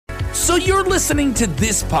So you're listening to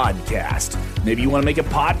this podcast. Maybe you want to make a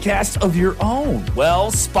podcast of your own.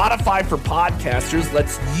 Well, Spotify for Podcasters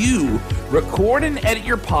lets you record and edit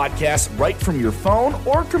your podcast right from your phone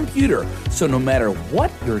or computer. So no matter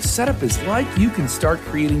what your setup is like, you can start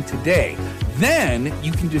creating today. Then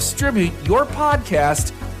you can distribute your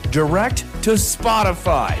podcast direct to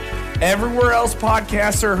Spotify. Everywhere else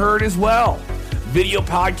podcasts are heard as well. Video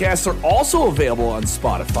podcasts are also available on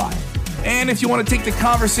Spotify. And if you want to take the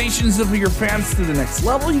conversations of your fans to the next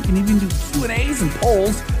level, you can even do Q&As and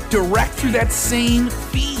polls direct through that same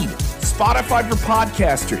feed. Spotify for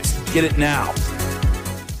Podcasters. Get it now.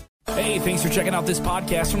 Hey, thanks for checking out this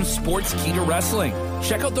podcast from Sportskeeda Wrestling.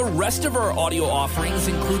 Check out the rest of our audio offerings,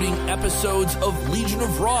 including episodes of Legion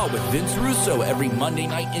of Raw with Vince Russo every Monday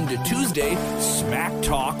night into Tuesday, Smack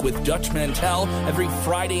Talk with Dutch Mantel every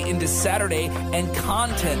Friday into Saturday, and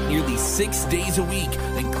content nearly 6 days a week,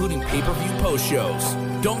 including pay-per-view post shows.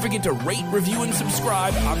 Don't forget to rate, review, and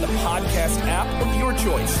subscribe on the podcast app of your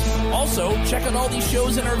choice. Also, check out all these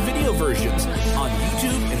shows in our video versions on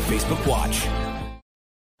YouTube and Facebook Watch.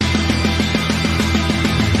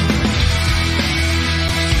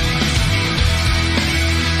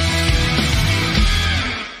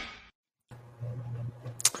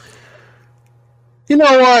 You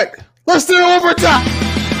know what? Let's do overtime.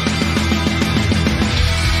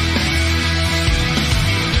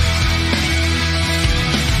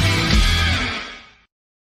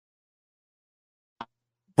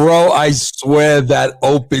 Bro, I swear that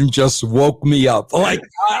open just woke me up. Like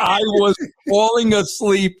I was falling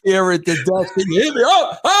asleep here at the desk. And hit me.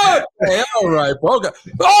 Okay, all right, bro. Okay.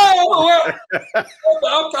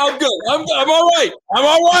 I'm good. I'm all right. I'm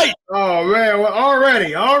all right. Oh man, well,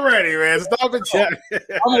 already, man. Stop and check.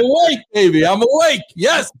 I'm awake, baby. I'm awake.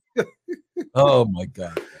 Yes. Oh my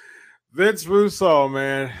God. Vince Russo,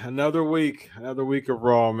 man. Another week of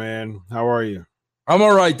Raw, man. How are you? I'm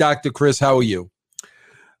all right, Dr. Chris. How are you?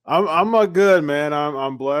 I'm good, man.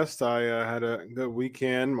 I'm blessed. I had a good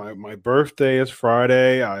weekend. My birthday is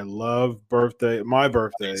Friday. I love my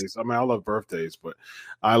birthdays. I mean, I love birthdays, but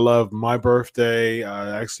I love my birthday.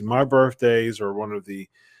 Actually, my birthdays are one of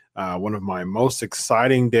my most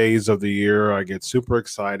exciting days of the year. I get super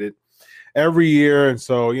excited every year, and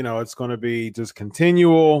so it's going to be just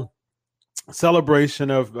continual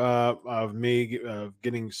celebration of me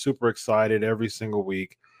getting super excited every single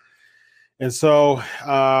week. And so,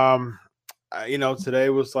 today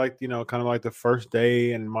was like, kind of like the first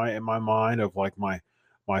day in my mind of like my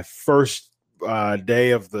first day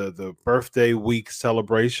of the birthday week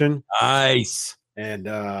celebration. Nice. And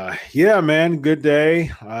yeah, man, good day.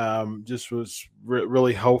 Just was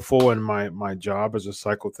really helpful in my job as a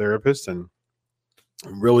psychotherapist, and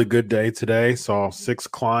really good day today. Saw 6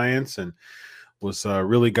 clients and was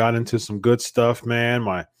really got into some good stuff, man.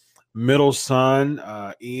 My middle son,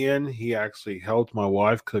 Ian, he actually helped my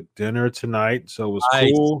wife cook dinner tonight, so it was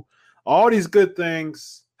cool. All these good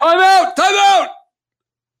things. Time out!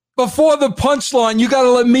 Before the punchline, you got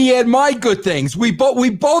to let me add my good things. We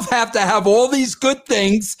both have to have all these good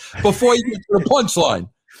things before you get to the punchline.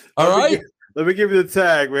 All right? Let me give you the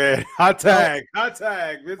tag, man. Hot tag. All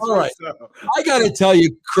right. I got to tell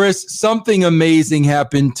you, Chris, something amazing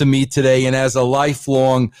happened to me today, and as a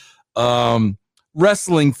lifelong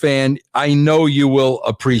wrestling fan, I know you will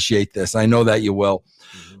appreciate this. I know that you will.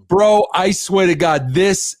 Mm-hmm. Bro, I swear to God,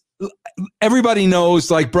 everybody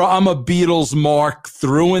knows, like, bro, I'm a Beatles mark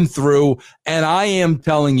through and through, and I am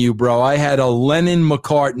telling you, bro, I had a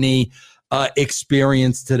Lennon-McCartney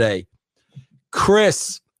experience today.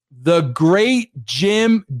 Chris, the great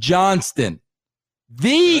Jim Johnston,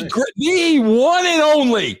 the one and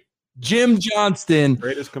only Jim Johnston,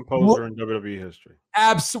 greatest composer in WWE history,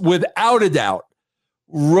 without a doubt,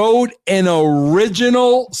 wrote an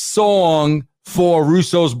original song for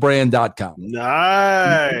russosbrand.com.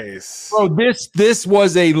 Nice. Bro, this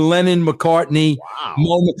was a Lennon-McCartney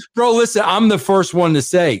moment. Bro, listen, I'm the first one to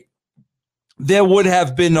say there would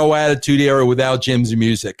have been no Attitude Era without Jim's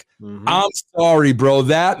music. Mm-hmm. I'm sorry, bro.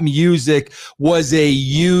 That music was a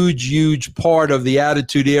huge, huge part of the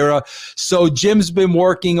Attitude Era. So Jim's been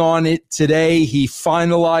working on it today. He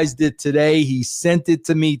finalized it today. He sent it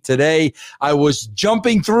to me today. I was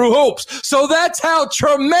jumping through hoops. So that's how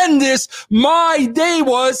tremendous my day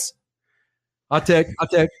was. I'll take.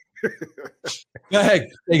 Go ahead.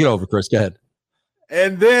 Take it over, Chris. Go ahead.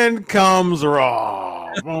 And then comes Raw.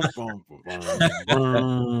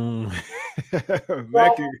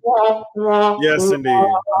 Yes, indeed.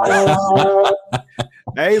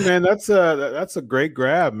 Hey man, that's a great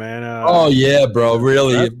grab, man. Oh yeah, bro.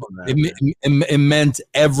 Really, it meant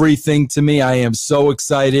everything to me. I am so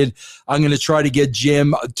excited. I'm going to try to get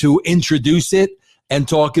Jim to introduce it and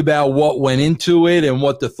talk about what went into it and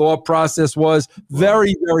what the thought process was.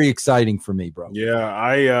 Very, very exciting for me, bro.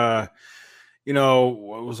 Yeah, it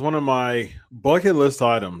was one of my bucket list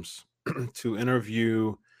items to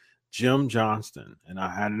interview Jim Johnston, and I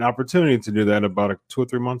had an opportunity to do that about 2 or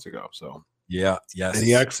 3 months ago. So yeah, yes, and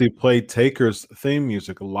he actually played Taker's theme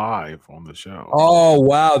music live on the show. Oh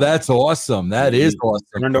wow, that's awesome! That is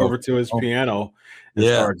awesome. Turned over to his piano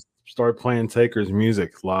and started playing Taker's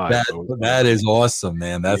music live. That is awesome,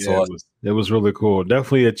 man. That's awesome. It was really cool.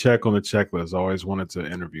 Definitely a check on the checklist. I always wanted to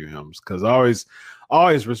interview him because I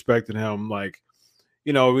always respected him. Like,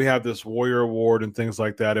 we have this Warrior Award and things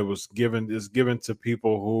like that. Is given to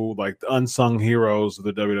people who like the unsung heroes of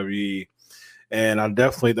the WWE. And one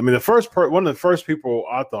of the first people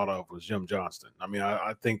I thought of was Jim Johnston. I mean,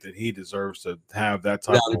 I think that he deserves to have that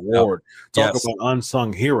type of award. Talk about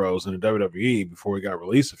unsung heroes in the WWE before he got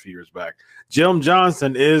released a few years back. Jim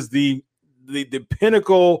Johnston is the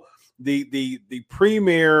pinnacle, the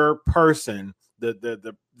premier person,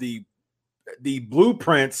 the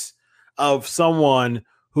blueprints of someone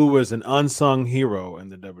who was an unsung hero in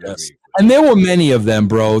the WWE. Yes. And there were many of them,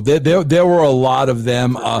 bro. There were a lot of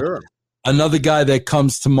them. Sure. Another guy that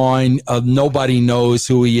comes to mind, nobody knows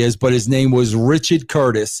who he is, but his name was Richard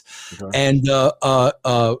Curtis. Okay. And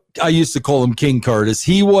I used to call him King Curtis.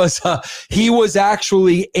 He was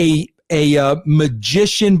actually a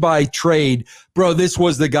magician by trade. Bro, this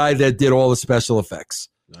was the guy that did all the special effects.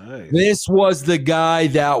 Nice. This was the guy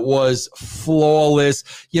that was flawless.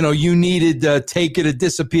 You needed Taker to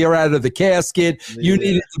disappear out of the casket. Yeah. You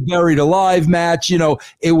needed to bury the live match.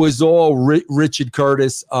 It was all Richard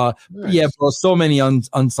Curtis. Nice. Yeah, bro. So many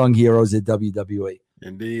unsung heroes at WWE.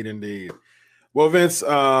 Indeed. Well, Vince,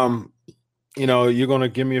 you're going to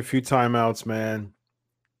give me a few timeouts, man.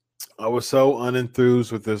 I was so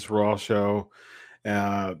unenthused with this Raw show.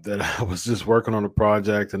 That I was just working on a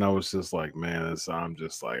project, and I was just like, man, I'm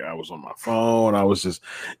just like, I was on my phone. I was just,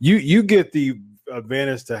 you get the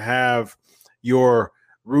advantage to have your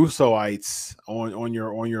Russoites on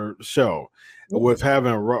your show with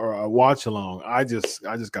having a watch along. I just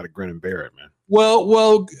got to grin and bear it, man.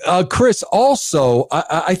 Well, Chris, also,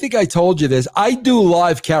 I think I told you this. I do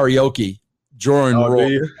live karaoke during Raw.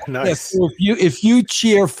 Nice. Yeah, so if you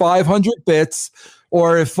cheer 500 bits,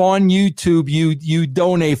 or if on YouTube you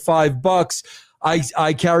donate $5, I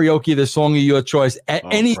karaoke the song of your choice at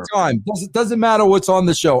any time. Doesn't matter what's on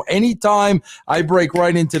the show. Anytime I break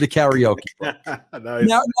right into the karaoke. Nice.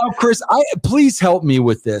 Now, Chris, please help me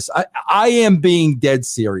with this. I am being dead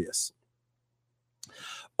serious.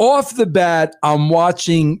 Off the bat, I'm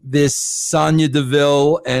watching this Sonya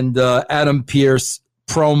Deville and Adam Pearce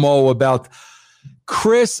promo about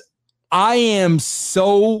Chris. I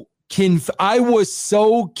was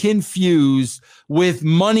so confused with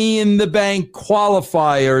Money in the Bank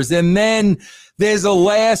qualifiers, and then there's a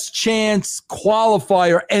last chance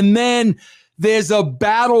qualifier, and then there's a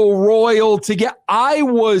battle royal to get. I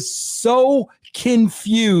was so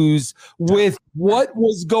confused with what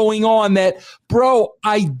was going on that, bro,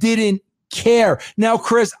 I didn't care. Now,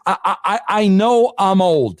 Chris, I know I'm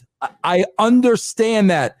old. I understand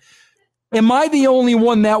that. Am I the only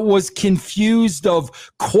one that was confused of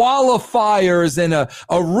qualifiers and a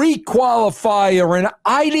requalifier? And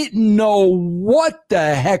I didn't know what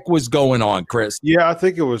the heck was going on, Chris. Yeah, I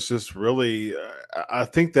think it was just really, I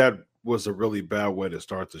think that was a really bad way to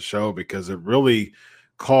start the show because it really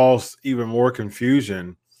caused even more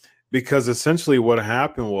confusion because essentially what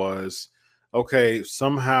happened was, okay,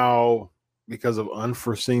 somehow because of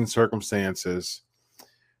unforeseen circumstances,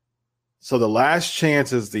 so the last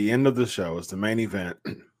chance is the end of the show. It's the main event.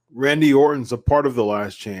 Randy Orton's a part of the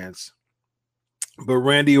last chance, but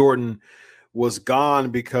Randy Orton was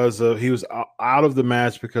gone because he was out of the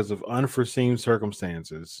match because of unforeseen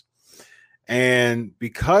circumstances. And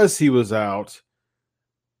because he was out,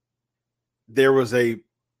 there was a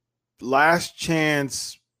last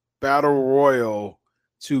chance battle royal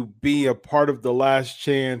to be a part of the last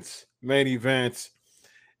chance main event.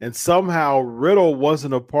 And somehow Riddle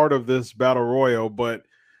wasn't a part of this battle royal, but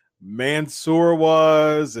Mansoor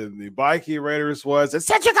was, and the Viking Raiders was, and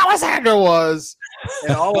Cedric Alexander was,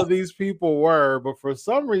 and all of these people were. But for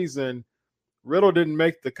some reason, Riddle didn't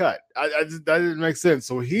make the cut. That didn't make sense.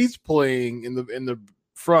 So he's playing in the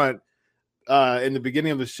front in the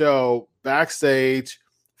beginning of the show, backstage,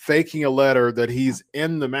 faking a letter that he's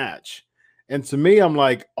in the match. And to me, I'm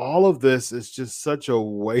like, all of this is just such a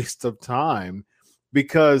waste of time.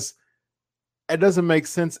 Because it doesn't make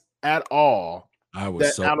sense at all. I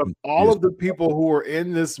was That out of all of the people who were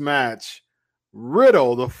in this match,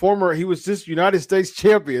 Riddle, he was just United States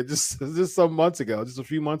champion just some months ago, just a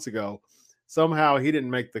few months ago. Somehow he didn't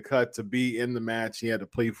make the cut to be in the match. He had to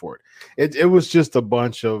plead for it. It was just a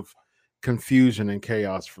bunch of confusion and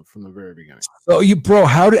chaos from the very beginning. So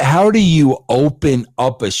how do you open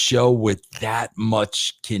up a show with that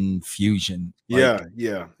much confusion? Yeah.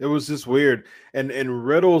 It was just weird. And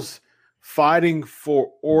Riddle's fighting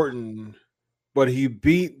for Orton, but he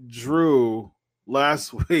beat Drew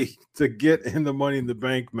last week to get in the Money in the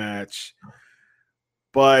Bank match.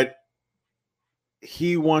 But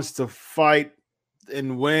he wants to fight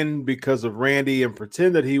and win because of Randy and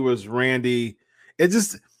pretend that he was Randy. It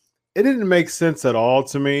didn't make sense at all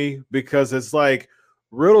to me, because it's like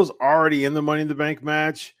Riddle's already in the Money in the Bank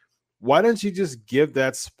match. Why don't you just give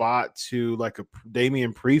that spot to like a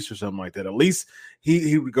Damian Priest or something like that? At least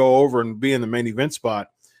he would go over and be in the main event spot.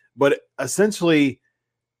 But essentially,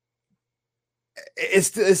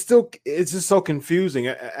 it's just so confusing.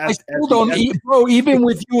 I still don't, bro. Even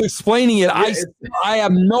with you explaining it, I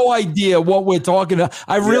have no idea what we're talking about.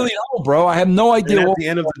 I really don't, bro. I have no idea. And at the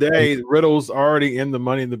end of the day, Riddle's already in the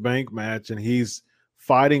Money in the Bank match, and he's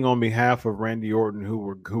fighting on behalf of Randy Orton,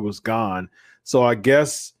 who was gone. So I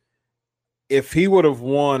guess if he would have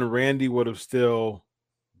won, Randy would have still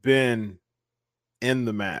been in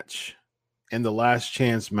the match, in the last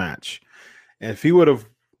chance match. And if he would have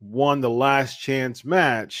won the last chance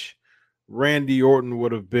match, Randy Orton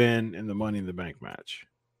would have been in the Money in the Bank match.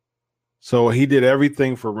 So he did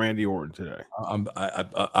everything for Randy Orton today.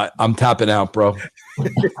 I'm tapping out, bro.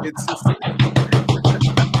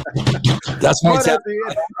 That's my tap.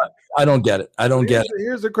 I don't get it.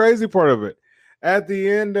 Here's the crazy part of it. At the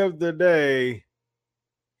end of the day,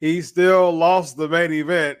 he still lost the main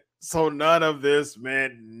event. So none of this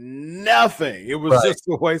meant nothing. It was just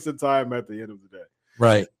a waste of time at the end of the day.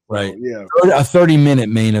 Right. So, yeah. A 30-minute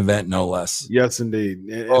main event, no less. Yes, indeed.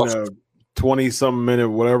 And a 20-something minute,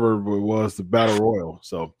 whatever it was, the Battle Royal.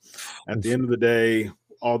 So at the end of the day,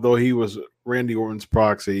 although he was Randy Orton's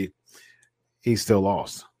proxy, he still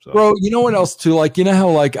lost. So. Bro, you know what else too? Like, you know how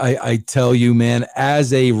like I tell you, man,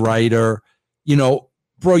 as a writer, you know,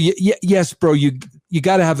 bro, yes, bro, you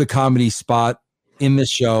got to have the comedy spot in the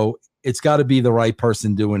show. It's got to be the right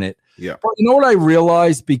person doing it. Yeah. But you know what I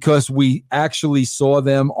realized, because we actually saw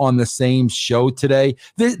them on the same show today?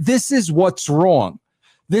 This is what's wrong.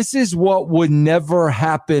 This is what would never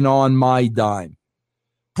happen on my dime.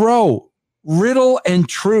 Bro, Riddle and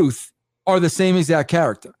Truth are the same exact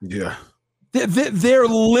character. Yeah. They're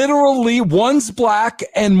literally, one's black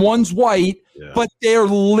and one's white, but they're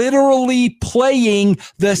literally playing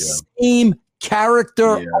the same character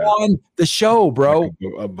on the show, bro. Like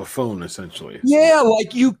a buffoon, essentially. Yeah,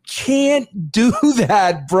 like you can't do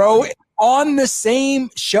that, bro, on the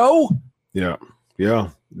same show. Yeah.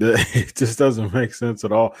 It just doesn't make sense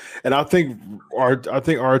at all. And I think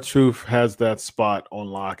R-Truth has that spot on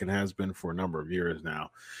lock and has been for a number of years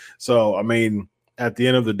now. So I mean, at the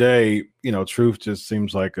end of the day, you know, Truth just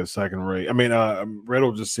seems like a second rate. I mean,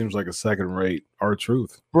 Riddle just seems like a second rate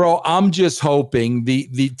R-Truth. Bro, I'm just hoping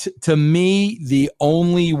to me, the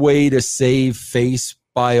only way to save face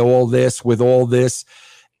by all this, with all this,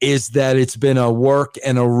 is that it's been a work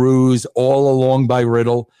and a ruse all along by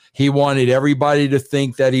Riddle. He wanted everybody to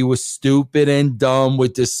think that he was stupid and dumb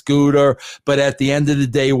with the scooter. But at the end of the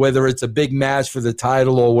day, whether it's a big match for the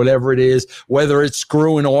title or whatever it is, whether it's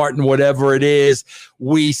screwing Orton, whatever it is,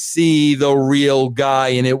 we see the real guy,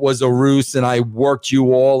 and it was a ruse, and I worked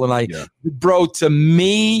you all. And bro, to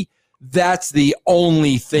me, that's the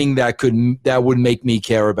only thing that would make me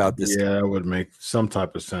care about this. Yeah, it would make some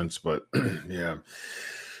type of sense, but yeah.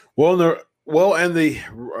 And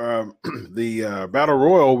the Battle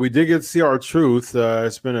Royal, we did get to see R-Truth.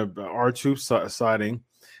 It's been a R-Truth sighting.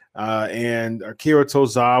 And Akira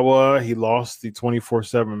Tozawa, he lost the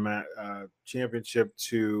 24/7 championship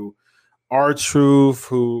to R-Truth,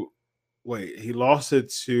 he lost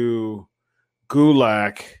it to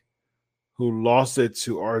Gulak, who lost it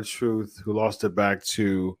to R-Truth, who lost it back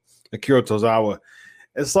to Akira Tozawa.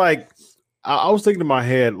 It's like, I was thinking in my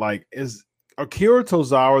head, like, is Akira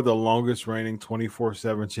Tozawa the longest reigning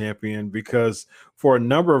 24/7 champion? Because for a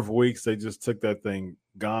number of weeks they just took that thing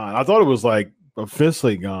gone. I thought it was like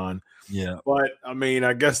officially gone. Yeah. But I mean,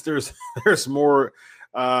 I guess there's more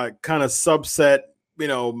kind of subset, you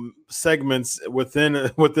know, segments within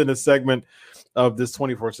a segment of this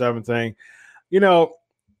 24/7 thing. You know,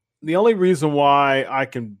 the only reason why I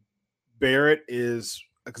can bear it is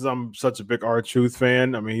because I'm such a big R-Truth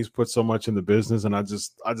fan. I mean, he's put so much in the business, and I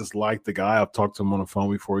just like the guy. I've talked to him on the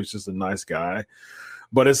phone before. He's just a nice guy.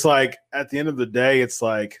 But it's like at the end of the day, it's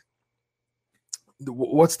like,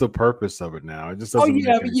 what's the purpose of it now? It just doesn't.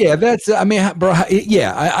 That's. I mean, bro.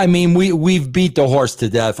 I mean, we've beat the horse to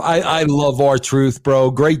death. I love R-Truth,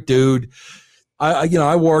 bro. Great dude.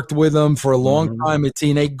 I worked with him for a long time at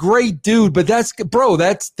TNA. Great dude, but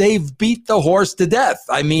they've beat the horse to death.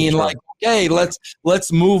 I mean, like, okay,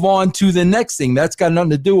 let's move on to the next thing. That's got nothing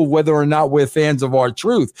to do with whether or not we're fans of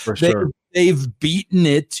R-Truth. For sure. They've beaten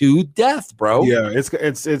it to death, bro. Yeah,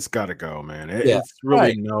 it's got to go, man. It's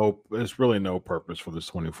really no purpose for this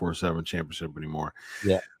 24/7 championship anymore.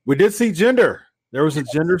 Yeah, we did see gender. There was a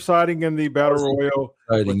gender sighting in the battle royal.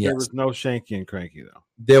 There was no Shanky and Cranky though.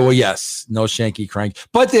 There were no Shanky Crank,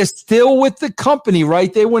 but they're still with the company,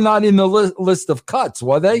 right? They were not in the list of cuts,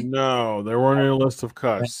 were they? No, they weren't in the list of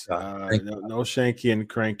cuts. No Shanky and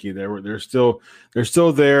Cranky. They're still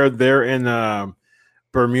there. They're in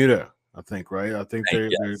Bermuda, I think, right? I think they're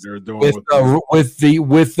doing with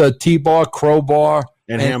the T-bar, crowbar,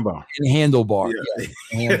 and handbar. Yeah.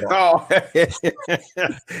 Handbar.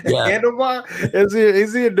 Handlebar?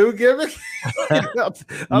 Is he a new gimmick? I thought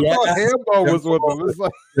Handbar was with them. It's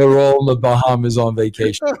like they're all in the Bahamas on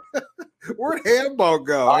vacation. Where'd Handbar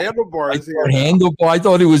go? Handlebar is here. Handlebar. I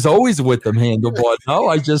thought he was always with them. Handlebar. No,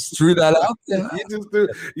 I just threw that out there.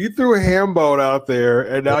 You threw a Handboat out there,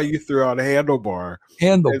 and now you threw out a Handlebar.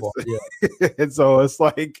 And so it's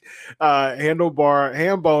like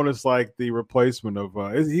Handbone is like the replacement of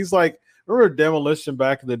he's like, remember Demolition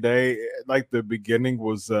back in the day, like the beginning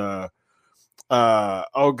was it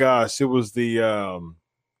was the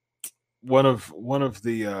one of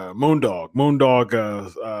the Moondog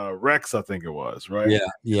Rex, I think it was, right?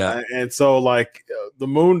 Yeah. And so like the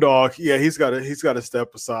Moondog, he's got to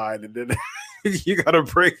step aside, and then you got to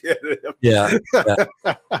bring it. Yeah.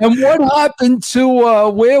 And what happened to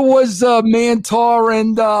where was Mantar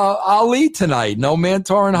and Ali tonight? No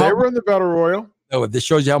Mantar and they were in the Battle Royal. Oh, this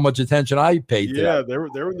shows you how much attention I paid. Yeah, they were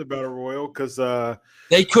in the Battle Royal because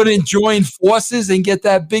they couldn't join forces and get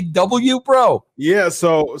that big W, bro. Yeah,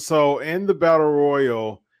 so in the Battle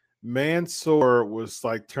Royal, Mansoor was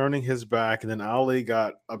like turning his back, and then Ali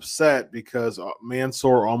got upset because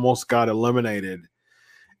Mansoor almost got eliminated.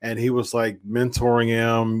 And he was like mentoring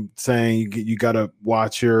him, saying you got to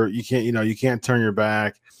watch you can't turn your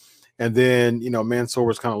back. And then, Mansoor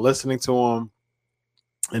was kind of listening to him.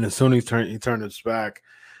 And as soon as he turned his back,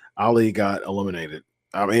 Ali got eliminated.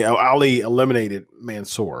 I mean, Ali eliminated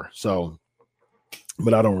Mansoor. So,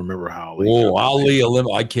 but I don't remember how Ali. Oh, Ali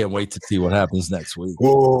eliminated. I can't wait to see what happens next week.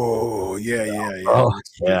 Oh, yeah.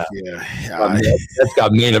 That's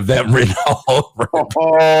got main event written all over it.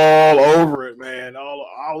 All over it, man.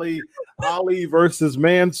 Ali versus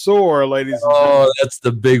Mansoor, ladies and gentlemen. Oh, that's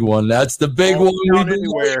the big one. That's the big one.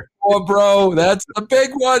 Anywhere. Oh, bro, that's the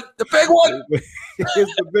big one. The big one.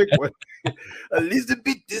 It's the big one.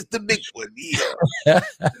 Elizabeth is the big one. Yeah.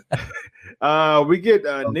 We get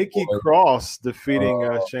Nikki Cross defeating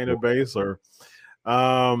Shayna Baszler.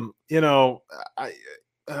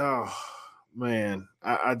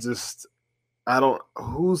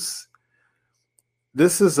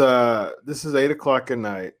 This is 8:00 at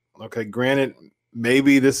night. Okay, granted,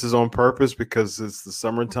 maybe this is on purpose because it's the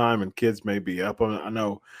summertime and kids may be up. I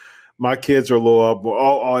know my kids are a little up.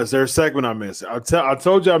 Oh, is there a segment I missed? I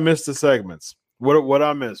told you I missed the segments. What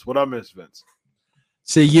I missed? What I missed, Vince?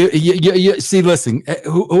 See, you see, listen,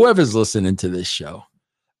 whoever's listening to this show,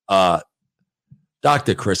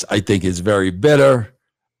 Dr. Chris, I think is very bitter.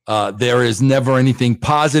 There is never anything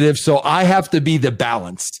positive. So I have to be the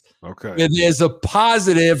balance. Okay. If there's a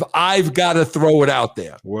positive, I've got to throw it out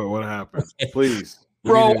there. What happened? Please.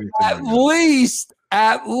 Bro, at least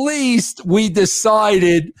we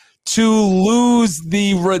decided to lose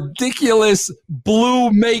the ridiculous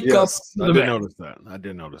blue makeup. Yes, I did notice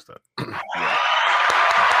that.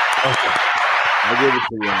 Okay. I give it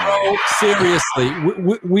to you.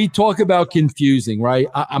 Seriously, we talk about confusing, right?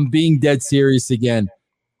 I'm being dead serious again.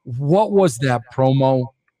 What was that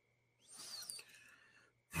promo?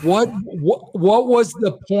 What was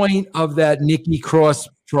the point of that Nikki Cross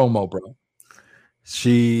promo, bro?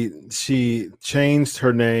 She changed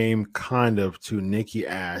her name kind of to Nikki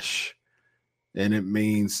Ash, and it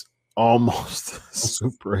means almost a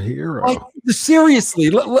superhero. Like, seriously,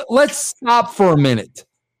 let's stop for a minute.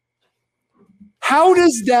 How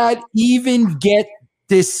does that even get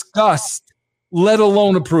discussed, let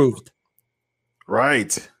alone approved?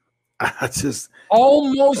 Right. I just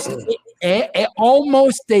almost a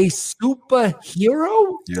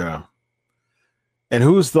superhero. Yeah. And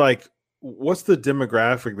who's like what's the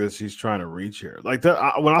demographic that she's trying to reach here? Like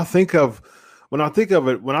that, when I think of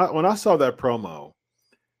it, when I saw that promo,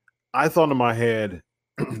 I thought in my head,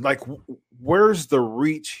 like, where's the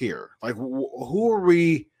reach here? Like, who are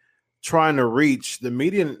we trying to reach? The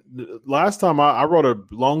median. Last time I wrote a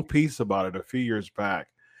long piece about it a few years back,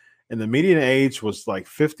 and the median age was like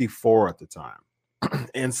 54 at the time.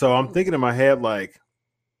 And so I'm thinking in my head, like,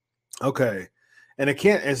 okay, and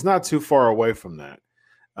it's not too far away from that.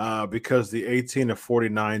 Because the 18 to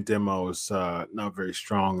 49 demo is not very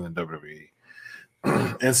strong in WWE.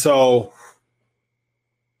 And so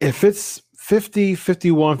if it's 50,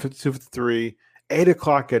 51, 52, 53, 8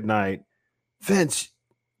 o'clock at night, Vince,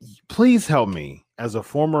 please help me. As a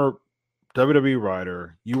former WWE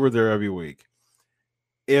writer, you were there every week.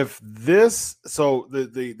 If this, so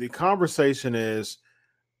the conversation is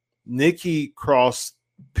Nikki Cross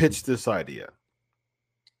pitched this idea.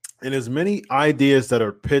 And as many ideas that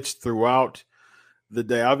are pitched throughout the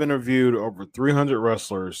day, I've interviewed over 300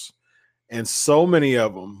 wrestlers, and so many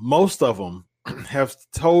of them, most of them, have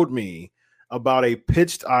told me about a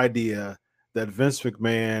pitched idea that Vince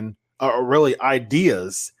McMahon, or really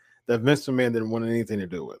ideas that Vince McMahon didn't want anything to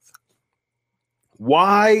do with.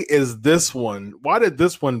 Why did this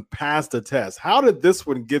one pass the test? How did this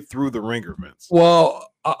one get through the ringer, Vince? Well,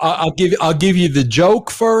 I'll give you the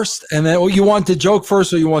joke first, and then you want the joke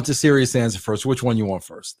first, or you want the serious answer first? Which one you want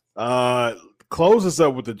first? Close us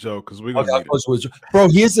up with the joke, because we're gonna bro.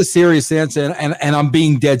 Here's the serious answer, and I'm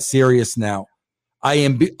being dead serious now.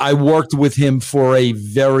 I worked with him for a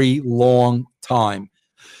very long time,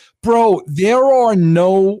 bro. There are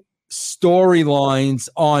no storylines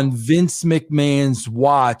on Vince McMahon's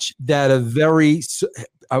watch that are very.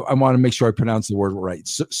 I want to make sure I pronounce the word right.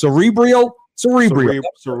 Cerebral. Yeah.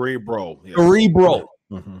 Cerebral.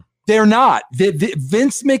 Mm-hmm. They're not.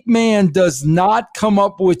 Vince McMahon does not come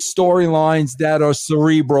up with storylines that are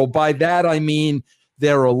cerebral. By that, I mean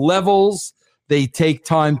there are levels. They take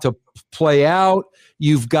time to play out.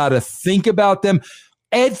 You've got to think about them.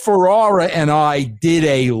 Ed Ferrara and I did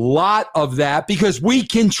a lot of that because we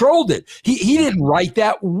controlled it. He didn't write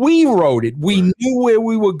that. We wrote it. We knew where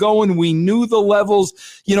we were going. We knew the levels,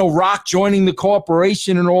 Rock joining the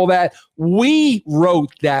corporation and all that. We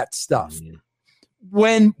wrote that stuff.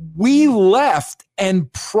 When we left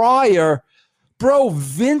and prior, bro,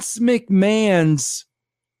 Vince McMahon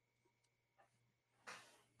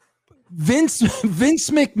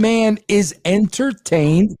is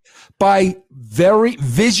entertained by very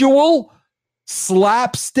visual,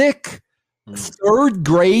 slapstick, third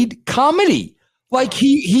grade comedy. Like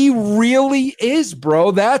he really is,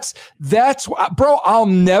 bro. That's bro. I'll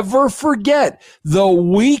never forget the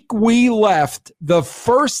week we left. The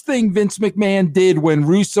first thing Vince McMahon did when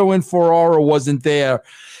Russo and Ferrara wasn't there,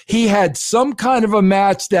 he had some kind of a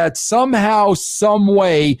match that somehow, some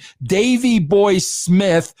way, Davey Boy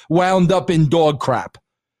Smith wound up in dog crap.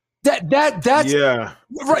 That's yeah.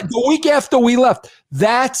 Right. The week after we left,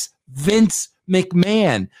 that's Vince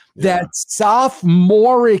McMahon. That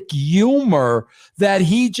sophomoric humor that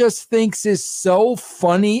he just thinks is so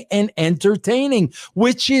funny and entertaining,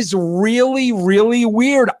 which is really, really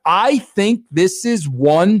weird. I think this is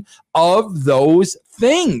one of those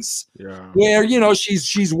things where,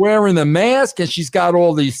 she's wearing the mask and she's got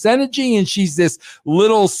all this energy and she's this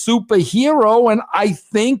little superhero. And I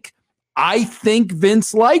think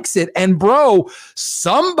Vince likes it, and bro,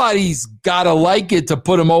 somebody's got to like it to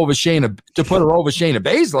put her over Shayna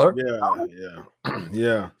Baszler.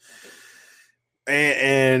 Yeah.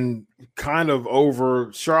 And kind of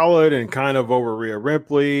over Charlotte, and kind of over Rhea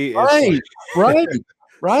Ripley. Right.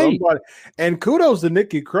 Somebody, and kudos to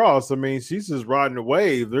Nikki Cross. I mean, she's just riding the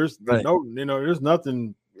wave. There's there's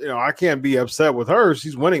nothing. I can't be upset with her.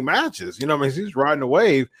 She's winning matches. She's riding the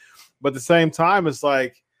wave. But at the same time, it's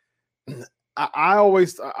like,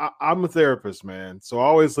 I'm a therapist, man. So I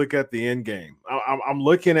always look at the end game. I'm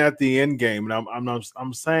looking at the end game, and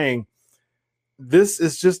I'm saying this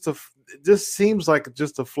is this seems like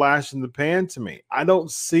just a flash in the pan to me. I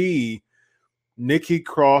don't see Nikki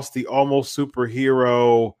Cross, the almost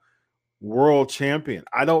superhero world champion.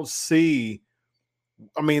 I don't see.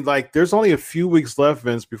 I mean, like, there's only a few weeks left,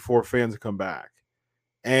 Vince, before fans come back,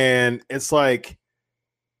 and it's like,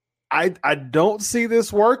 I don't see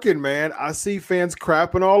this working, man. I see fans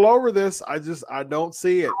crapping all over this. I don't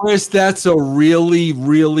see it. Chris, that's a really,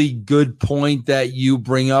 really good point that you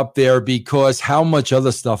bring up there, because how much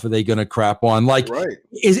other stuff are they going to crap on? Like,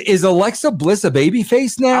 is Alexa Bliss a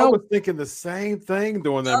babyface now? I was thinking the same thing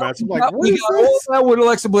during that match. I'm like, we got all that with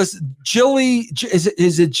Alexa Bliss. Jilly,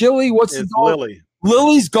 is it Jilly? What's the Lily?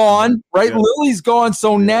 Lily's gone, right? Yeah. Lily's gone.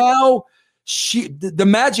 So now the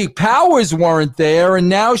magic powers weren't there, and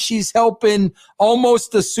now she's helping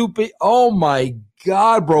almost a super. Oh my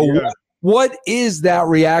God, bro! Yeah. What is that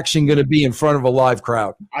reaction going to be in front of a live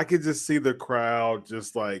crowd? I could just see the crowd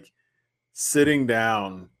just like sitting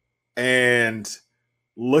down and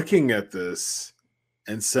looking at this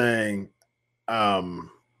and saying,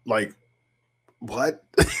 like, what?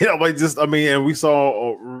 And we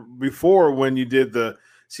saw before when you did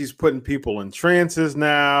she's putting people in trances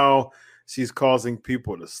now. She's causing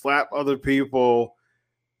people to slap other people.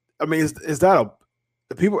 I mean, is that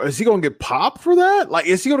is he going to get popped for that? Like,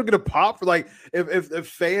 is he going to get a pop for, like, if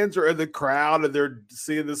fans are in the crowd and they're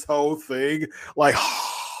seeing this whole thing, like,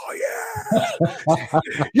 oh yeah,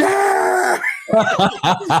 yeah.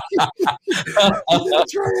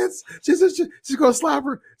 She's going to slap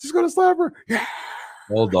her. She's going to slap her. Yeah.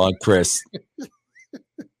 Hold on, Chris.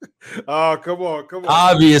 Oh, come on.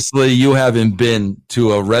 Obviously, you haven't been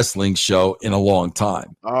to a wrestling show in a long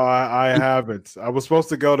time. Oh, I haven't. I was supposed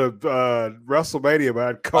to go to WrestleMania, but I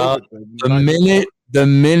had COVID. The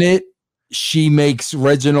minute she makes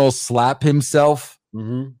Reginald slap himself,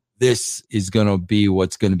 this is going to be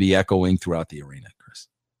what's going to be echoing throughout the arena, Chris.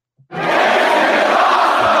 Yes!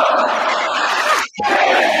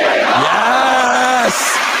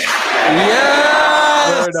 Yes!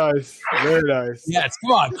 Very nice. Yes,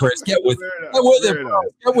 come on, Chris. Get with it. Bro.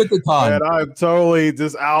 Get with the time. Man, I'm totally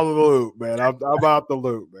just out of the loop, man. I'm out the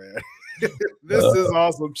loop, man. This is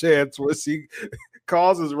awesome chance where she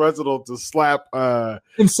causes Reginald to slap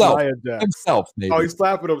himself. Maybe. Oh, he's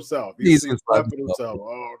slapping himself. He's slapping himself.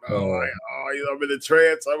 Oh no! I'm in a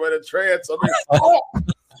trance.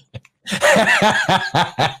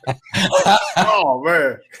 Oh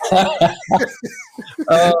man!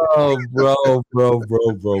 Oh, bro!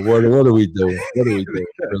 What are we doing? What are we doing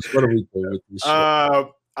with this shit?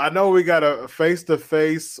 I know we got a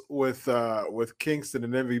face-to-face with Kingston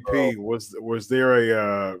and MVP. Was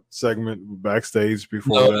there a segment backstage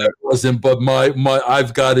before that? No, there wasn't. But my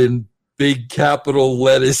I've got in big capital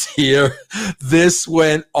letters here. This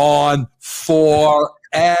went on forever,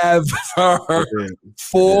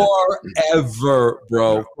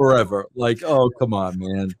 bro, forever. Like, oh, come on,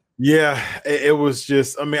 man. Yeah, it was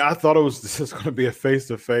just. I mean, I thought this was going to be a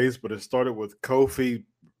face-to-face, but it started with Kofi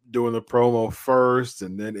doing the promo first,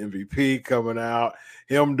 and then MVP coming out,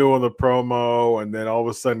 him doing the promo, and then all of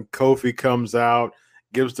a sudden Kofi comes out,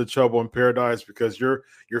 gives the Trouble in Paradise because you're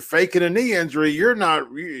faking a knee injury. You're not.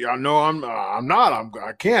 I know I'm not.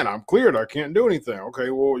 I can't. I'm cleared. I can't do anything. Okay,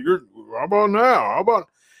 well, how about now? How about?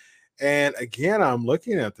 And again, I'm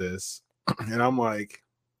looking at this, and I'm like,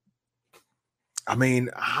 I mean,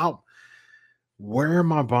 where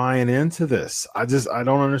am I buying into this? I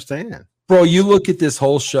don't understand. Bro, you look at this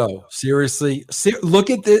whole show. Seriously, look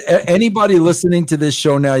at anybody listening to this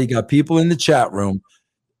show now. You got people in the chat room.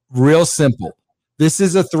 Real simple. This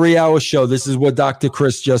is a 3-hour show. This is what Dr.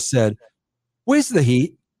 Chris just said. Where's the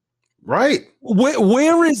heat? Right.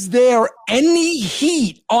 Where is there any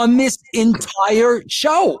heat on this entire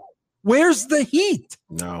show? Where's the heat?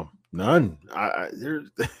 No, none.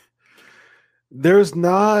 There's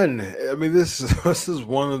none. I mean, this is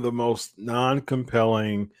one of the most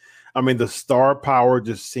non-compelling. I mean, the star power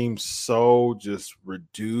just seems so just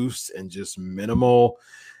reduced and just minimal.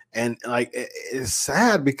 And like, it's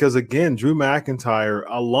sad because again, Drew McIntyre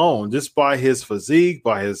alone, just by his physique,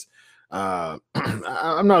 by his, I'm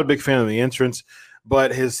not a big fan of the entrance,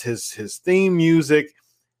 but his theme music.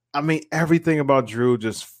 I mean, everything about Drew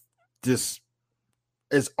just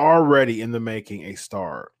is already in the making a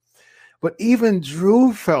star. But even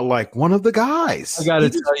Drew felt like one of the guys. I got to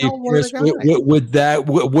tell you, Chris, with that,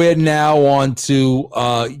 we're now on to,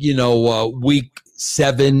 week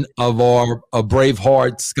 7 of our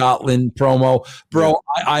Braveheart Scotland promo. Bro,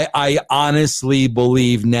 yeah. I honestly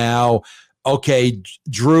believe now, okay,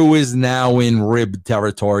 Drew is now in rib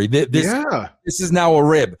territory. This is now a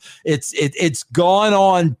rib. It's gone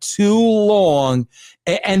on too long.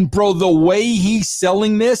 And, bro, the way he's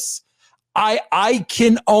selling this, I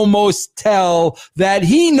can almost tell that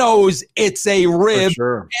he knows it's a rib,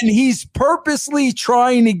 sure. And he's purposely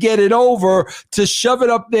trying to get it over to shove it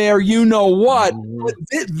up there. You know what? But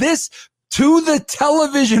this to the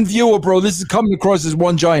television viewer, bro, this is coming across as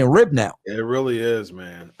one giant rib now. It really is,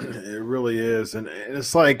 man. It really is, and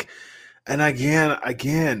it's like, and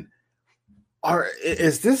again,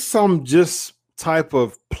 is this some just type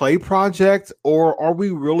of play project, or are we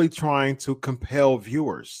really trying to compel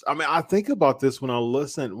viewers? I mean, I think about this when I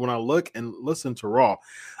look and listen to Raw.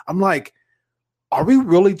 I'm like, are they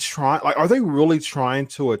really trying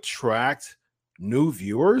to attract new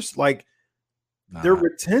viewers? Like, their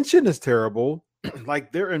retention is terrible.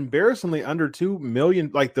 like they're embarrassingly under 2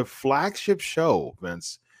 million. Like the flagship show,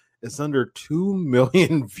 Vince, is under 2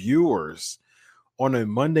 million viewers on a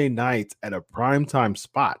Monday night at a primetime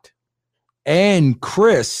spot. And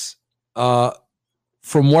Chris, from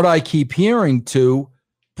what I keep hearing too,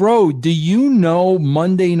 bro, do you know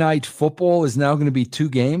Monday Night Football is now going to be 2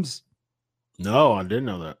 games? No, I didn't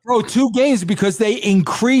know that. Bro, 2 games because they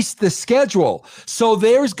increased the schedule. So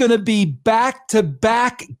there's going to be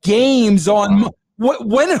back-to-back games on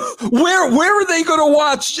where are they going to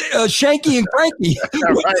watch Shanky and Cranky?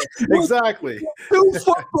 Right, exactly. 2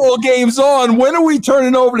 football games on. When are we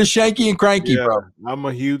turning over to Shanky and Cranky, bro? I'm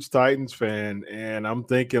a huge Titans fan, and I'm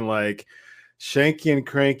thinking like Shanky and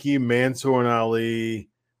Cranky, Mansoor and Ali,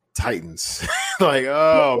 Titans. Like,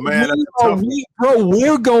 oh man,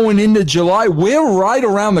 we're going into July. We're right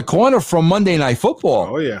around the corner from Monday Night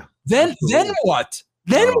Football. Oh yeah. Then what?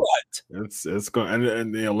 What? It's going,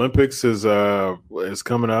 and the Olympics is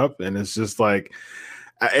coming up, and it's just like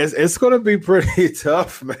it's going to be pretty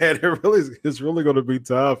tough, man. It's really going to be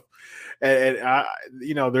tough. And I,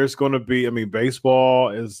 there's going to be. I mean, baseball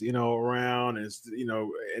is around. Is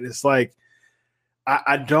and it's like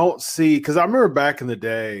I don't see, because I remember back in the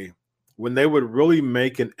day when they would really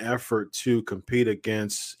make an effort to compete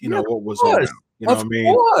against what was around. Of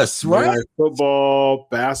course, right? Football,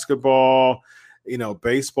 basketball,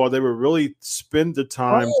 baseball. They would really spend the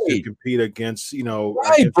time to compete against,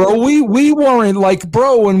 Right, bro. We weren't like,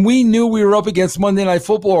 bro, when we knew we were up against Monday Night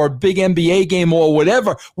Football or a big NBA game or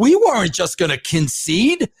whatever, we weren't just going to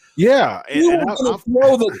concede. Yeah. We were going to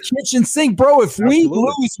throw the kitchen sink, bro. If we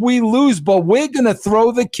lose, we lose, but we're going to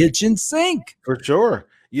throw the kitchen sink. For sure.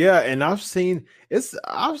 Yeah, and I've seen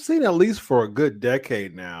at least for a good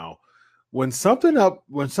decade now, when something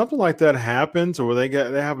like that happens, or when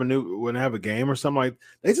they have a game or something, like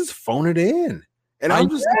they just phone it in, and I'm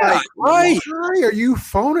just like, right? Why are you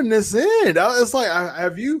phoning this in? It's like,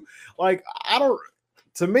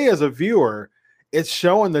 to me as a viewer, it's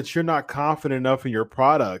showing that you're not confident enough in your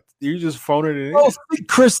product. You just phoning it in. Well,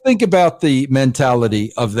 Chris, think about the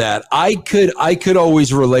mentality of that. I could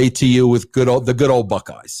always relate to you with the good old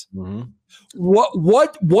Buckeyes. Mm-hmm.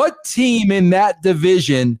 What team in that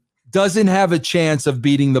division doesn't have a chance of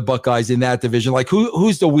beating the Buckeyes in that division? Like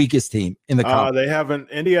who's the weakest team in the conference?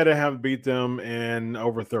 Indiana haven't beat them in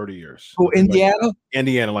over 30 years. Oh, Indiana?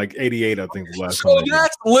 Indiana, like 88, I think, was last time. So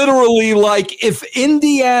that's literally like if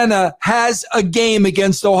Indiana has a game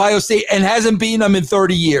against Ohio State and hasn't beaten them in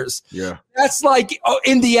 30 years. Yeah. That's like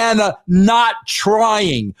Indiana not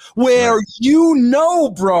trying, where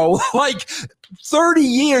bro, like 30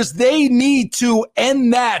 years, they need to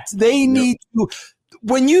end that. They need to.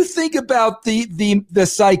 When you think about the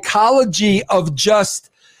psychology of just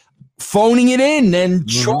phoning it in and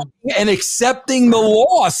and accepting the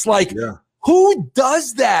loss, like who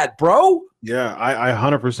does that, bro? Yeah, I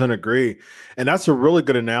 100% agree. And that's a really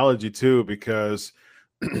good analogy too, because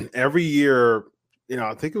every year,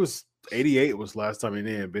 I think it was 88 was last time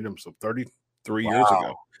they had beat them, so 33 years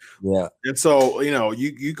ago. Yeah. And so,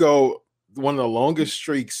 you go one of the longest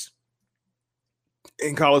streaks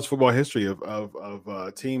in college football history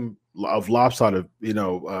of team of lopsided,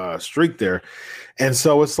 streak there. And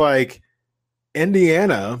so it's like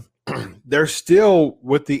Indiana, they're still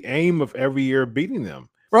with the aim of every year beating them.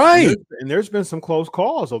 Right. And there's been some close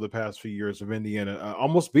calls over the past few years of Indiana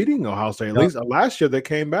almost beating Ohio State. At least last year they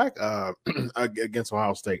came back against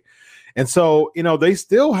Ohio State. And so, they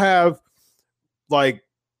still have like,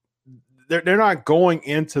 they're not going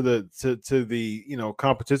into the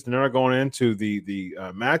competition. They're not going into the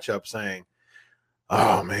matchup saying,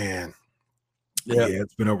 "Oh man,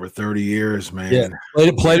 it's been over 30 years, man. Yeah,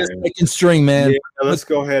 play the second string, man. Yeah, let's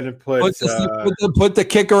go ahead and put the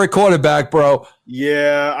kicker at quarterback, bro.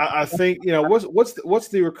 Yeah, I think what's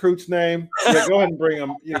the recruit's name? Yeah, go ahead and bring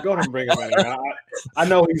him. Go ahead and bring him in. I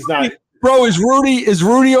know he's not. Bro, is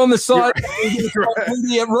Rudy on the side?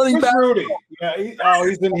 Rudy at running back. Rudy? Yeah,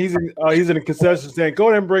 he's in a concession stand. Go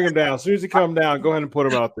ahead and bring him down. As soon as he comes down, go ahead and put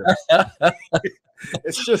him out there.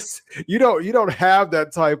 It's just you don't have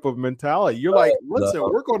that type of mentality. You're like, listen,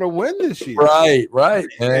 we're going to win this year. Right.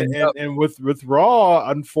 And with Raw,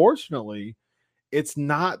 unfortunately, it's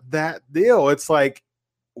not that deal. It's like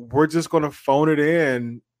we're just going to phone it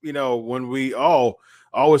in. When we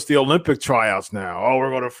it's the Olympic tryouts now. Oh, we're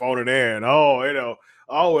going to phone it in.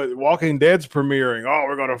 Walking Dead's premiering. Oh,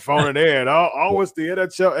 we're going to phone it in. It's the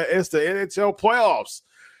NHL. It's the NHL playoffs.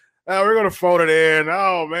 We're going to phone it in.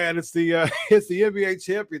 Oh man, it's the NBA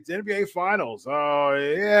champions, NBA finals. Oh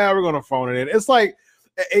yeah, we're going to phone it in. It's like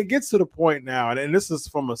it gets to the point now, and this is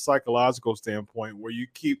from a psychological standpoint where you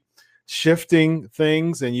keep shifting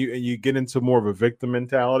things, and you get into more of a victim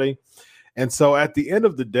mentality. And so at the end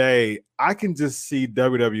of the day, I can just see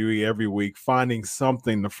WWE every week finding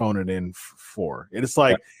something to phone it in for. And it's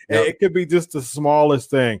like, it could be just the smallest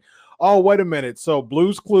thing. Oh, wait a minute. So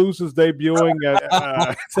Blue's Clues is debuting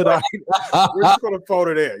tonight. We're just going to phone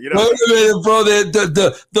it in. Wait a minute, bro.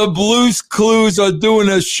 The Blue's Clues are doing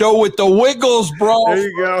a show with the Wiggles, bro. There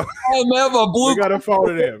you go. We got to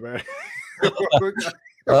phone it in, man.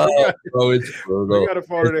 Bro, it's brutal. We got to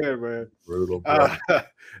phone it in, man. Brutal,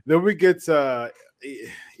 then we get Eva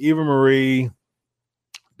Marie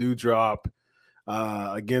Doudrop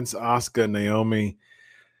against Asuka and Naomi.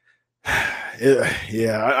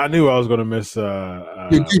 I knew I was going to miss.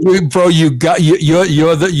 Bro,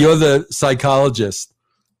 you're the psychologist.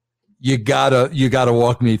 You gotta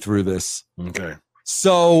walk me through this. Okay.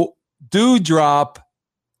 So Doudrop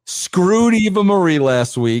screwed Eva Marie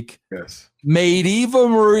last week. Yes. Made Eva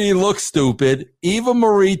Marie look stupid. Eva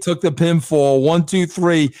Marie took the pinfall 1, 2,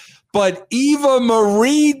 3. But Eva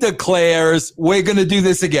Marie declares we're going to do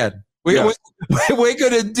this again. We're going to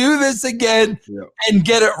do this again and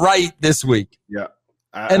get it right this week. Yeah,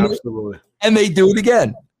 absolutely. And they do it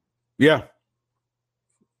again. Yeah.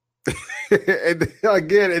 And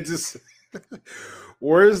again, it just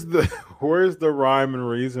where's the rhyme and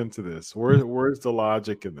reason to this? Where's the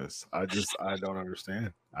logic in this? I don't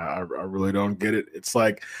understand. I really don't get it. It's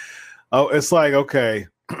like, okay,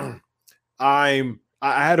 I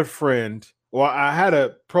had a friend. Well, I had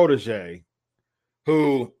a protege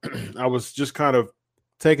who I was just kind of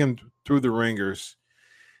taking through the ringers,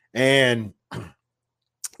 and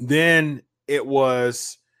then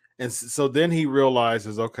so then he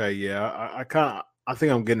realizes, okay, yeah, I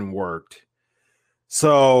think I'm getting worked.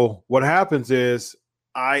 So what happens is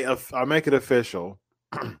I make it official.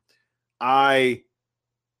 I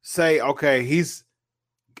say, okay, he's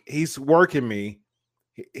working me.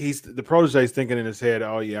 The protege's thinking in his head,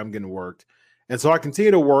 oh yeah, I'm getting worked. And so I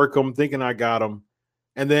continue to work him, thinking I got him.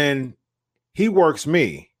 And then he works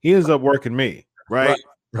me. He ends up working me. Right.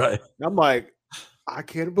 And I'm like, I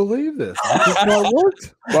can't believe this. I just got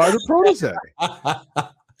worked by the protege.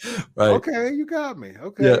 Right. Okay, you got me.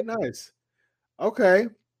 Okay, nice. Okay.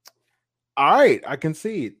 All right, I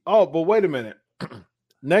concede. Oh, but wait a minute.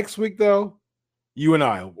 Next week, though, you and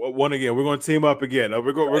I, one again, we're going to team up again.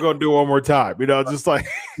 We're going to do one more time. Just like,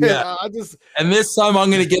 and this time I'm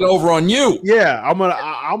going to get over on you. Yeah, I'm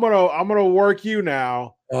gonna work you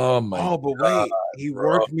now. Oh my! Oh, but wait, he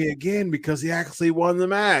worked me again because he actually won the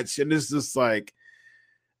match, and it's just like,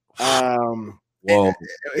 whoa.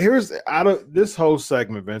 Here's out of this whole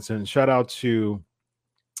segment, Vincent. Shout out to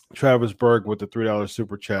Travis Berg with the $3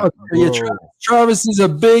 super chat. Travis is a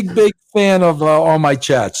big fan of all my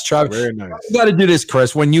chats. Travis, very nice. You got to do this,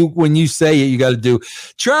 Chris. When you say it, you got to do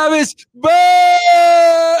Travis Berg.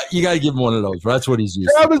 You got to give him one of those. That's what he's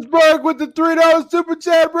using. Travis Berg with the $3 super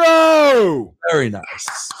chat, bro. Very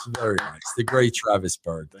nice, very nice. The great Travis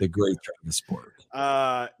Berg. The great Travis Berg.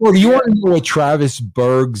 Well, do you want to know what Travis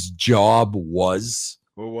Berg's job was?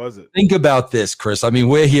 What was it? Think about this, Chris. I mean,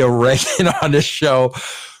 we're here regular on the show.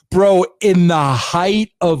 Bro, in the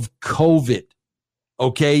height of COVID,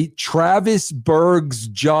 okay, Travis Berg's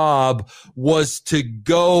job was to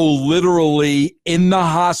go literally in the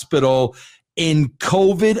hospital in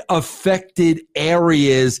COVID-affected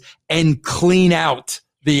areas and clean out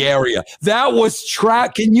the area. That was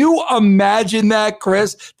Can you imagine that,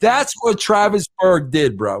 Chris? That's what Travis Berg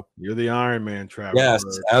did, bro. You're the Iron Man, Travis. Yes,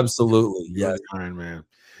 Berg. Absolutely. You're yes, the Iron Man.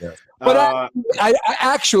 Yes. But I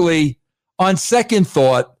actually, on second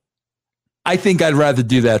thought, I think I'd rather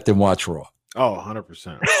do that than watch Raw. Oh,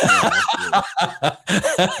 100%.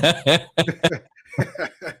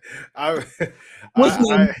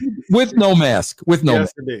 With no mask. With no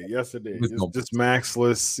mask. Yes, indeed. Just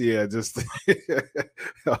maxless. Yeah, just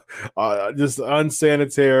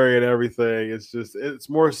unsanitary and everything. It's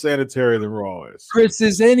more sanitary than Raw is. Chris,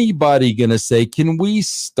 is anybody going to say, can we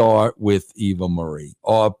start with Eva Marie?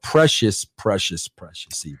 Or precious Eva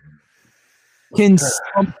Marie? Can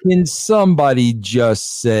somebody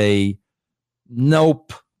just say,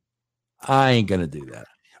 nope, I ain't gonna do that?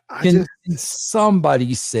 Can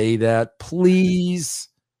somebody say that, please?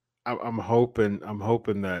 I'm hoping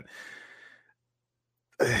that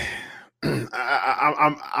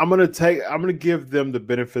I'm gonna give them the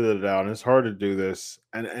benefit of the doubt. And it's hard to do this,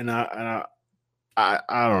 and I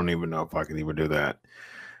don't even know if I can even do that.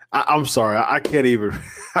 I'm sorry, I can't even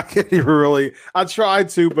really. I tried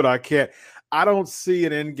to, but I can't. I don't see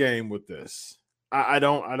an end game with this. I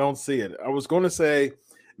don't see it. I was going to say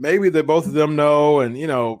maybe both of them know, and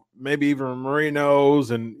maybe even Marie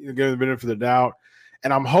knows, and give them the benefit of the doubt.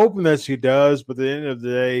 And I'm hoping that she does, but at the end of the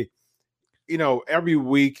day, every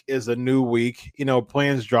week is a new week.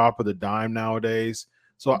 Plans drop of the dime nowadays.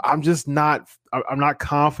 So I'm not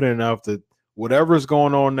confident enough that whatever's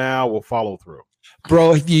going on now will follow through.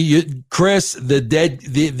 Bro, Chris,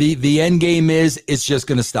 the end game is it's just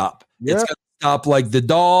going to stop. Yeah. It's going to stop like the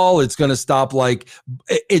doll. It's going to stop like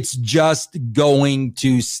it's just going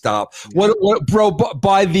to stop. Yeah. What, bro?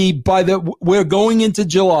 We're going into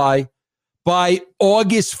July. By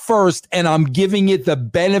August 1st, and I'm giving it the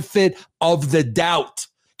benefit of the doubt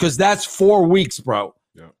because that's 4 weeks, bro.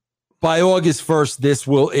 Yeah. By August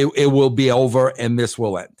 1st, it will be over and this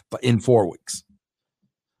will end in 4 weeks.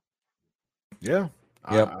 Yeah.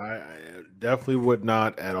 Yep. I definitely would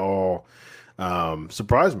not at all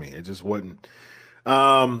surprise me. It just wouldn't.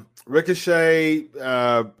 Ricochet,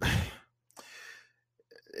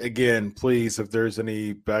 again, please, if there's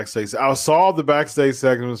any backstage, I saw the backstage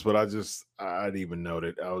segments, but I didn't even note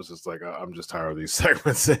it. I was just like, I'm just tired of these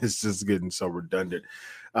segments. It's just getting so redundant.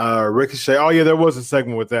 Ricochet. Oh yeah, there was a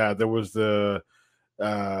segment with that. There was the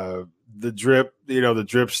drip, the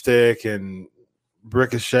drip stick, and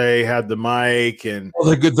Ricochet had the mic, and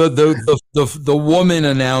the woman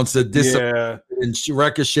announced that this, and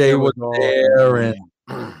Ricochet was there, and.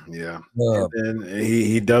 Yeah. And then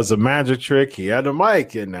he does a magic trick. He had a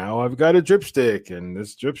mic, and now I've got a drip stick, and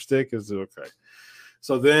this drip stick is okay.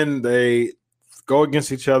 So then they go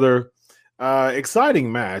against each other.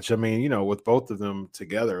 Exciting match. I mean, with both of them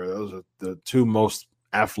together, those are the two most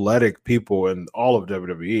athletic people in all of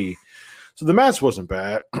WWE. So the match wasn't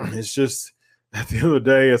bad. It's just at the end of the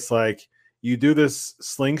day, it's like you do this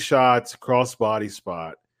slingshot crossbody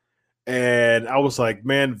spot, and I was like,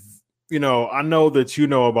 man. I know that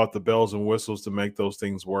about the bells and whistles to make those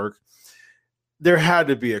things work. There had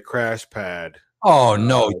to be a crash pad. Oh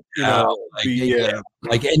no!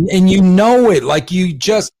 Like and it, like you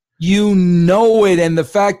just it, and the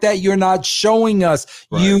fact that you're not showing us,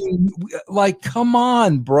 come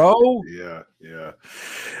on, bro. Yeah.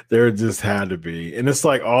 There just had to be, and it's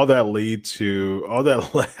like all that led to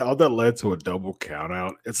a double count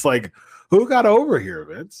out. It's like, who got over here,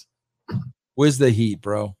 Vince? Where's the heat,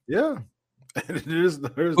 bro? Yeah. There's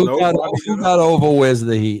who got over? Where's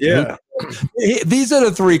the heat? Yeah. These are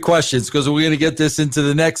the three questions because we're going to get this into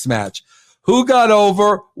the next match. Who got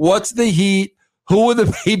over? What's the heat? Who are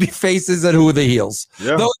the baby faces and who are the heels?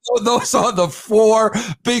 Yeah. Those are the four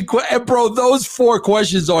big and bro, those four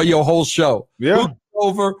questions are your whole show. Yeah. Who got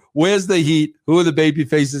over? Where's the heat? Who are the baby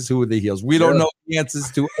faces? Who are the heels? We don't know the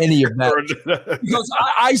answers to any of that. Because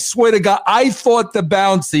I swear to God, I thought the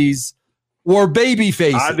Bouncies were baby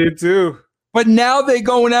faces. I did too. But now they're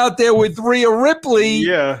going out there with Rhea Ripley.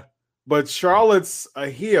 Yeah, but Charlotte's a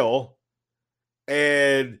heel,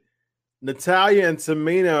 and Natalya and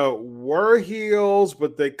Tamina were heels,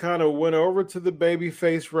 but they kind of went over to the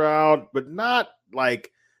babyface route, but not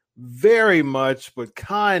like very much, but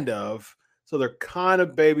kind of. So they're kind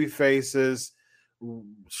of baby faces.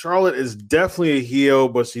 Charlotte is definitely a heel,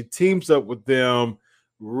 but she teams up with them.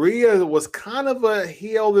 Rhea was kind of a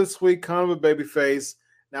heel this week, kind of a baby face.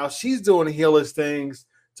 Now she's doing heelish things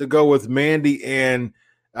to go with Mandy and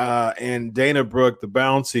Dana Brooke, the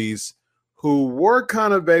Bouncies, who were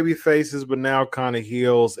kind of baby faces, but now kind of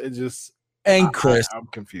heels. It just Chris, I'm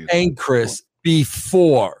confused. And Chris,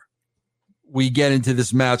 before we get into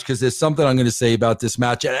this match, because there's something I'm going to say about this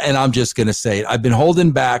match, and I'm just going to say it. I've been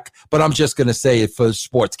holding back, but I'm just going to say it for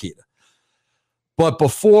Sportskeeda. But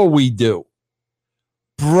before we do,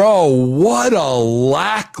 bro, what a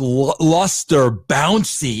lackluster,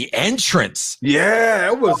 bouncy entrance.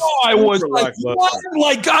 Yeah, it was. Oh, I was like, what?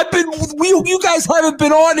 Like, you guys haven't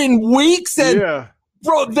been on in weeks. And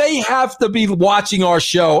bro, they have to be watching our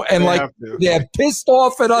show and they're pissed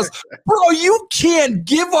off at us. Bro, you can't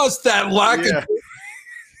give us that lack of.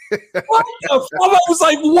 What the fuck? I was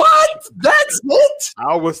like, what? That's it?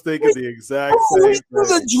 I was thinking the exact same thing.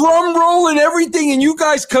 The drum roll and everything, and you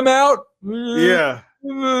guys come out. Yeah.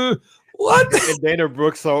 What? And Dana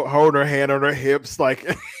Brooks holding her hand on her hips, like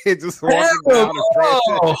it just walking down.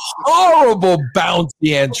 Horrible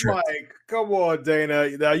bouncy entrance. Like, come on, Dana.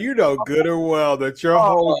 Now you know good and well that your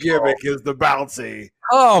whole gimmick is the bouncy.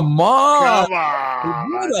 Come on. Come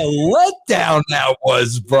on. What a letdown that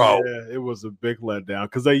was, bro. Yeah, it was a big letdown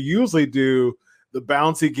because they usually do the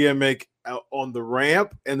bouncy gimmick on the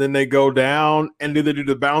ramp, and then they go down and then they do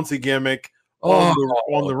the bouncy gimmick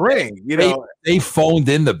on the ring. They phoned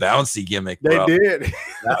in the bouncy gimmick. They bro. did.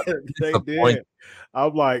 They did.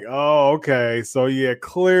 I'm like, oh, okay. So yeah,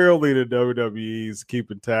 clearly the WWE's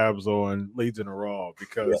keeping tabs on Legion of Raw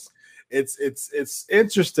because it's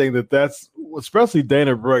interesting that's especially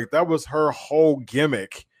Dana Brooke, that was her whole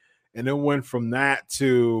gimmick. And it went from that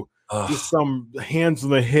to just some hands on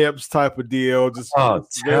the hips type of deal. Just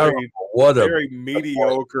very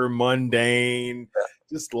mediocre, mundane,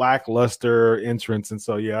 just lackluster entrance. And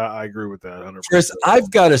so, yeah, I agree with that 100%. Chris, I've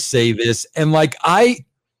got to say this, and like I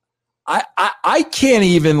can't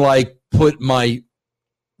even like put my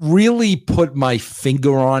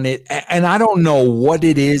finger on it, and I don't know what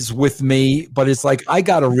it is with me, but it's like I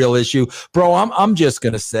got a real issue, bro. I'm just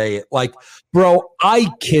gonna say it, like, bro, I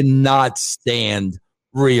cannot stand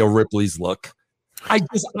Rhea Ripley's look. I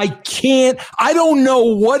can't. I don't know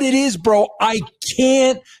what it is, bro. I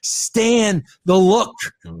can't stand the look.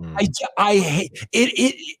 I hate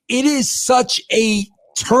it. It is such a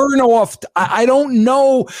turn off. I don't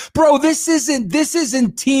know, bro. This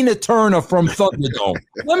isn't Tina Turner from Thunderdome.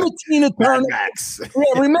 Remember Tina Turner? Yeah,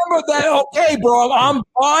 remember that? Okay, bro. I'm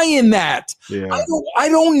buying that. Yeah. I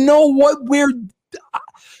don't know what we're.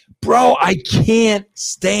 Bro, I can't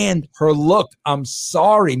stand her look. I'm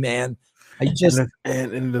sorry, man.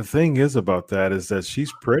 And the thing is about that is that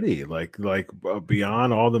she's pretty, like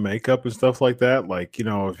beyond all the makeup and stuff like that. Like,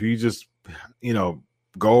 if you just,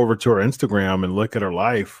 go over to her Instagram and look at her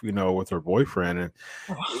life, with her boyfriend, and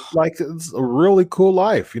like it's a really cool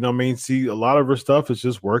life. See, a lot of her stuff is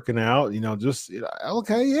just working out,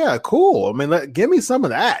 okay, yeah, cool. I mean, give me some of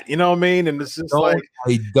that, And it's just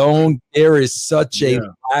there is such a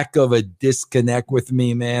lack of a disconnect with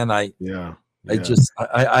me, man.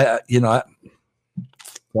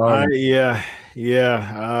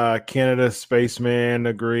 Canada Spaceman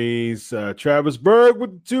agrees. Travis Berg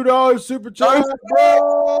with the $2 super chat.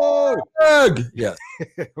 Yeah.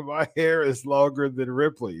 My hair is longer than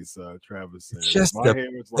Ripley's, Travis said. It's just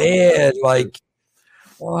bad,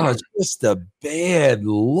 it's just a bad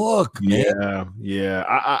look, man. Yeah.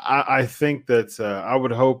 I think that I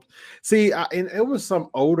would hope. See, it was some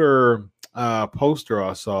older poster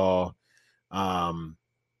I saw.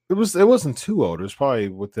 It wasn't too old. It was probably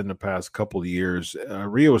within the past couple of years.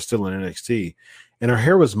 Rhea was still in NXT, and her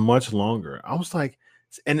hair was much longer. I was like,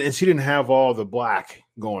 and she didn't have all the black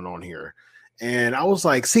going on here. And I was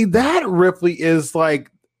like, see, that Ripley is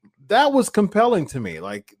like, that was compelling to me.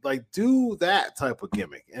 Like do that type of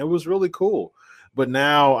gimmick. And it was really cool. But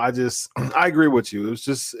now I agree with you. It's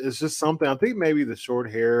just something. I think maybe the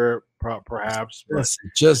short hair, perhaps. But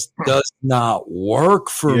it just does not work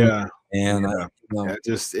for me. And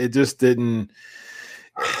it just didn't.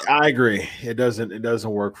 I agree. It doesn't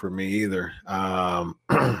work for me either. I'm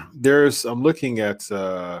looking at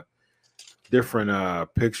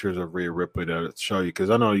different pictures of Rhea Ripley to show you, because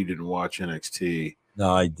I know you didn't watch NXT.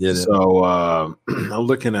 No, I didn't. So I'm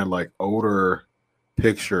looking at like older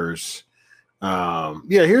pictures.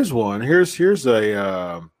 Here's one. Here's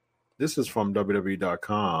a this is from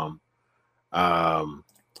WWE.com of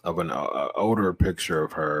an older picture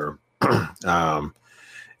of her.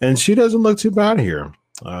 And she doesn't look too bad here.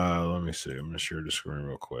 Let me see. I'm gonna share the screen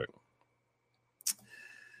real quick.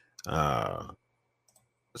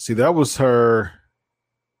 See, that was her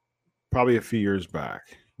probably a few years back.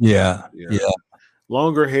 Yeah.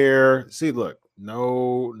 Longer hair. See, look,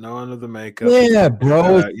 none of the makeup. Yeah,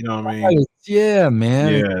 bro. You know what I mean? Yeah,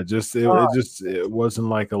 man. Yeah, it wasn't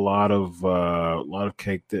like a lot of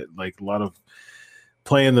cake that, like a lot of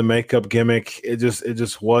playing the makeup gimmick. It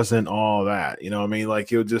just wasn't all that. You know what I mean?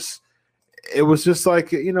 Like it was just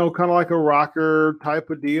like, kind of like a rocker type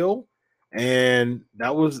of deal. And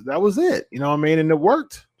that was it. You know what I mean? And it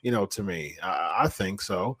worked, to me. I think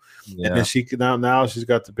so. Yeah. And then she could now she's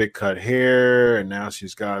got the big cut hair, and now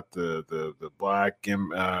she's got the black,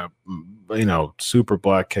 super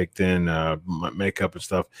black caked in makeup and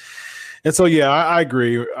stuff. And so, yeah, I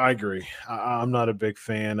agree. I'm not a big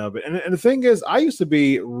fan of it. And the thing is, I used to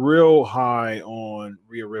be real high on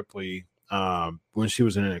Rhea Ripley when she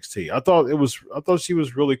was in NXT. I thought she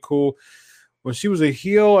was really cool when she was a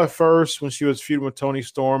heel at first, when she was feuding with Toni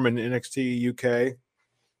Storm in NXT UK.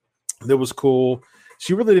 That was cool.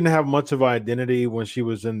 She really didn't have much of an identity when she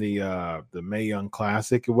was in the Mae Young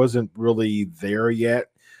Classic. It wasn't really there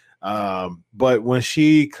yet. But when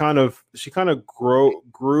she kind of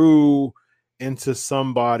grew into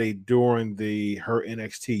somebody during her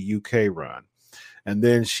NXT UK run, and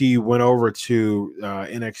then she went over to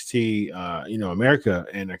NXT, America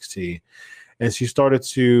NXT, and she started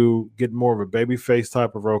to get more of a babyface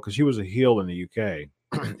type of role because she was a heel in the UK,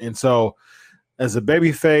 and so as a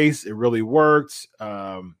babyface, it really worked.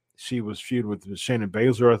 She was feud with Shayna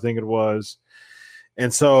Baszler, I think it was.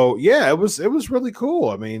 And so, yeah, it was really cool.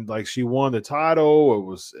 I mean, like, she won the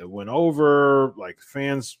title. It went over, like,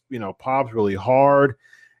 fans, popped really hard.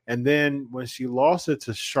 And then when she lost it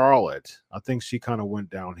to Charlotte, I think she kind of went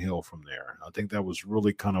downhill from there. I think that was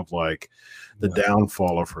really kind of like the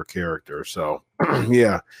downfall of her character. So,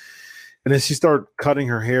 yeah. And then she started cutting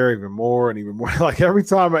her hair even more and even more. Like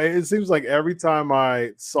it seems like every time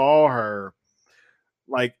I saw her,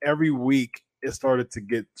 like every week, it started to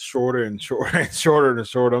get shorter and shorter and shorter and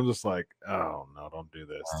shorter. I'm just like, oh no, don't do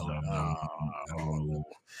this. No.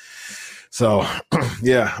 So,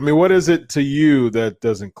 yeah. I mean, what is it to you that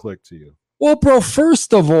doesn't click to you? Well, bro,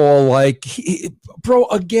 first of all, like, bro,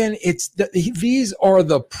 again, these are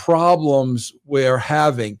the problems we're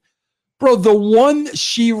having. Bro, the one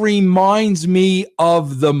she reminds me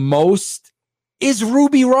of the most is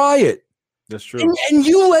Ruby Riott. That's true. And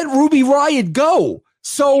you let Ruby Riott go.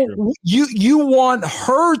 So you want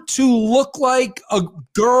her to look like a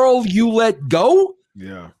girl you let go?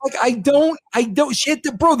 Yeah. Like I don't shit,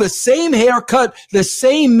 bro, the same haircut, the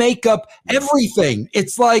same makeup, everything.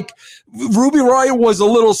 It's like Ruby Riott was a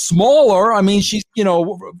little smaller. I mean, she's,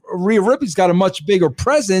 Rhea Ripley's got a much bigger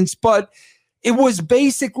presence, but it was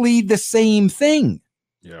basically the same thing.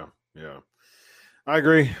 Yeah. Yeah. I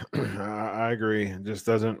agree. I agree. It just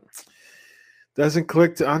doesn't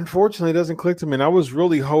click to, unfortunately, it doesn't click to me. And I was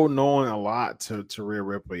really holding on a lot to Rhea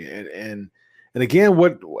Ripley. And again,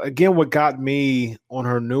 what got me on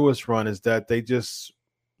her newest run is that they just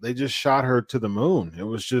shot her to the moon. It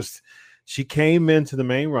was just, she came into the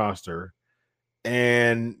main roster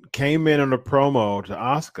and came in on a promo to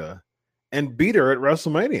Asuka and beat her at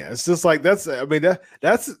WrestleMania. It's just like, that's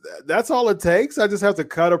all it takes. I just have to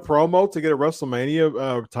cut a promo to get a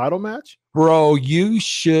WrestleMania title match. Bro, you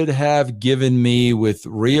should have given me with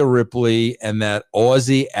Rhea Ripley and that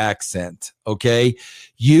Aussie accent, okay?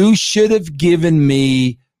 You should have given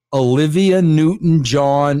me Olivia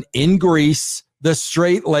Newton-John in Greece, the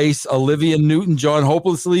straight lace Olivia Newton-John,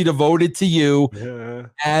 hopelessly devoted to you,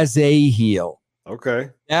 as a heel. Okay.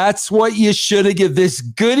 That's what you should have given, this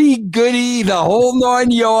goody, the whole 9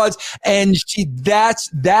 yards. And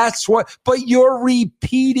that's what, but you're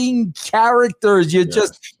repeating characters.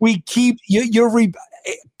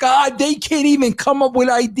 God, they can't even come up with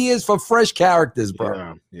ideas for fresh characters,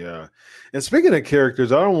 bro. Yeah. And speaking of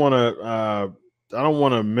characters, I don't want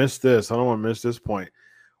to miss this. I don't want to miss this point.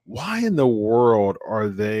 Why in the world are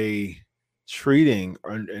they treating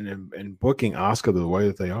and booking Asuka the way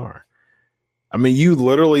that they are? I mean, you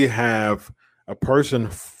literally have a person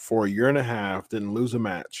for a year and a half didn't lose a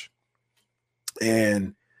match,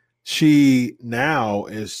 and she now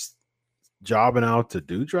is jobbing out to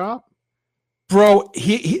Doudrop. Bro,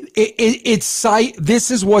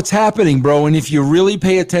 this is what's happening, bro. And if you really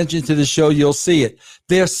pay attention to the show, you'll see it.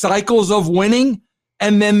 There's cycles of winning,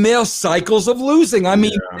 and then there's cycles of losing. I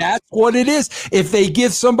mean, that's what it is. If they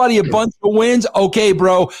give somebody a bunch of wins, okay,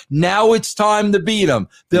 bro, now it's time to beat them.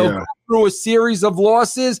 They'll go through a series of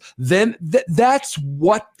losses. Then that's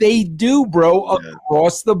what they do, bro,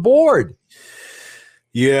 across the board.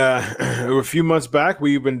 Yeah, a few months back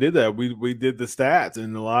we even did that. We did the stats,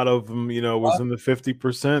 and a lot of them, was in the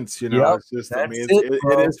 50%. It's just, I mean,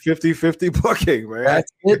 it is 50-50 booking, man.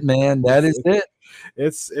 That's it, man. That is it.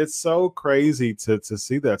 It's so crazy to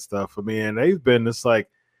see that stuff. I mean, they've been, it's like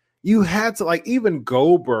you had to, like, even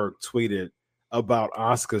Goldberg tweeted about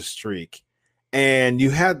Asuka's streak, and you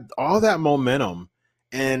had all that momentum,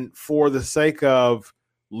 and for the sake of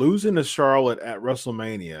losing to Charlotte at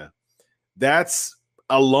WrestleMania, that's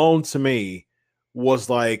alone to me was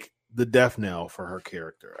like the death knell for her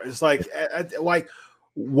character. It's like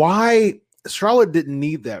why Charlotte didn't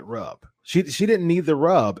need that rub. She didn't need the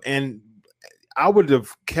rub, and I would have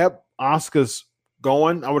kept Asuka's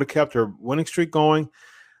going. I would have kept her winning streak going.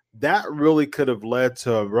 That really could have led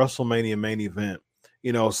to a WrestleMania main event.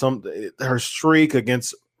 Her streak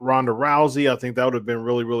against Ronda Rousey, I think that would have been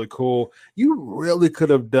really, really cool. You really could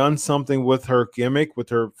have done something with her gimmick, with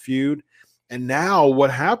her feud. And now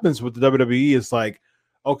what happens with the WWE is like,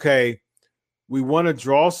 okay, we want to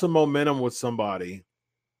draw some momentum with somebody,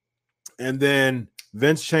 and then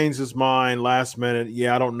Vince changed his mind last minute.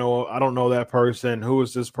 Yeah, I don't know that person. Who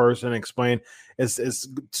is this person? Explain. It's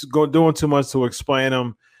doing too much to explain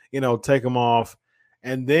them. Take them off,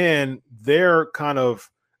 and then they're kind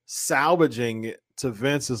of salvaging it to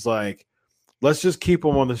Vince. Is like, let's just keep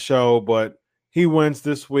him on the show, but he wins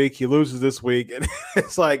this week, he loses this week, and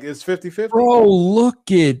it's like it's 50-50. Bro, look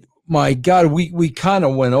at, my God, we kind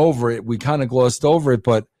of went over it. We kind of glossed over it,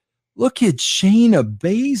 but look at Shayna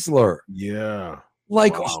Baszler. Yeah.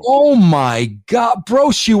 Like, oh my God,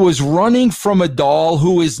 bro, she was running from a doll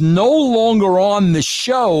who is no longer on the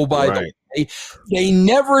show, by the way. They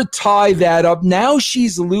never tie that up. Now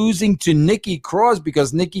she's losing to Nikki Cross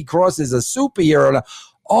because Nikki Cross is a superhero.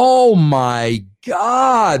 Oh my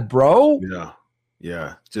God, bro.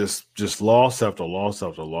 Yeah. Just loss after loss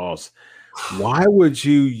after loss. Why would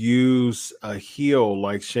you use a heel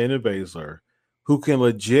like Shayna Baszler, who can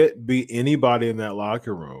legit beat anybody in that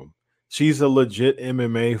locker room? She's a legit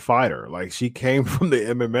MMA fighter. Like, she came from the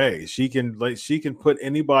MMA. She can put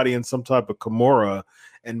anybody in some type of Kimura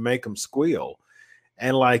and make them squeal.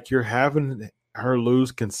 And like, you're having her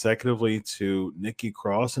lose consecutively to Nikki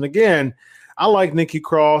Cross. And again, I like Nikki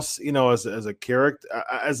Cross, as a character,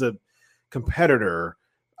 as a competitor.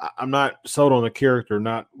 I'm not sold on the character,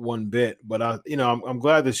 not one bit, but I'm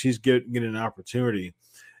glad that she's getting an opportunity.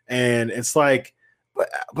 And it's like,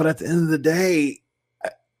 but at the end of the day,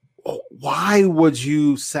 why would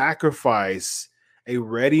you sacrifice a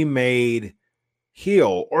ready-made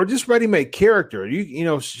heel or just ready-made character?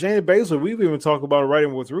 Shayna Baszler, we've even talked about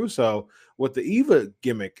writing with Russo with the Eva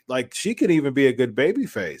gimmick. Like, she could even be a good baby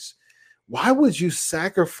face. Why would you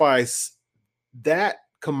sacrifice that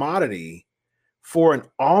commodity for an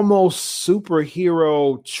almost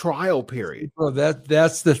superhero trial period? Bro,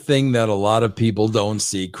 that's the thing that a lot of people don't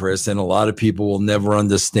see, Chris, and a lot of people will never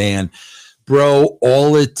understand. Bro,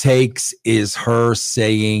 all it takes is her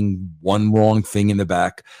saying one wrong thing in the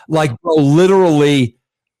back. Like, bro, literally,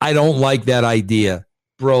 I don't like that idea.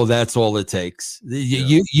 Bro, that's all it takes.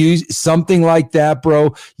 You something like that,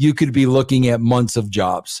 bro, you could be looking at months of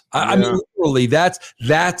jobs. I mean, literally,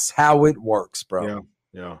 that's how it works, bro.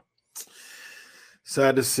 Yeah.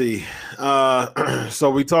 Sad to see. So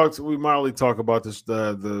we mildly talk about this,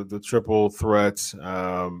 the triple threat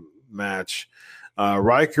match.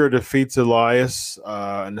 Riker defeats Elias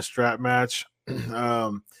in the strap match.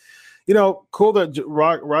 Cool that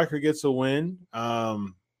Riker gets a win.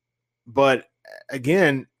 But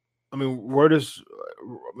again, I mean, what is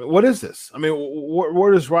this? I mean,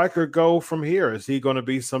 where does Riker go from here? Is he going to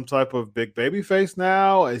be some type of big baby face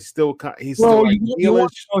now? He's still like, you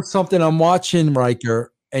want to know something? I'm watching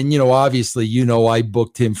Riker, and obviously, I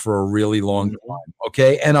booked him for a really long time.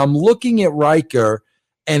 Okay, and I'm looking at Riker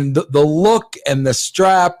and the look and the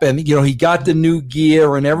strap, and he got the new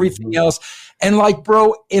gear and everything else. And like,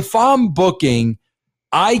 bro, if I'm booking,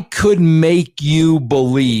 I could make you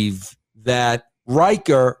believe that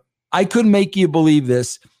Riker, I could make you believe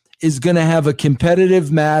this is going to have a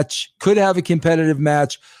competitive match, could have a competitive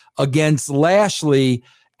match against Lashley,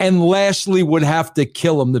 and Lashley would have to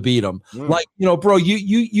kill him to beat him. Like, bro,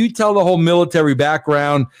 you tell the whole military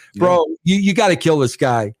background, bro, you got to kill this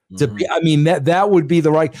guy to be, I mean, that would be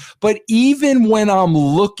the right. But even when I'm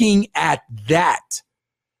looking at that,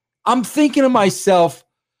 I'm thinking to myself,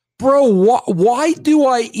 bro, why do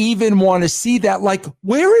I even want to see that? Like,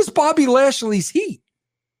 where is Bobby Lashley's heat?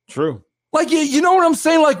 True. Like, you know what I'm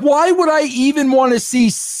saying? Like, why would I even want to see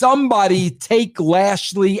somebody take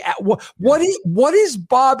Lashley? What is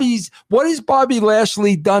Bobby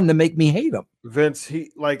Lashley done to make me hate him? Vince,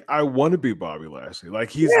 I want to be Bobby Lashley. Like,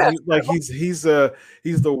 he's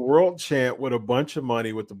the world champ with a bunch of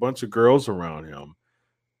money, with a bunch of girls around him.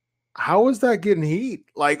 How is that getting heat?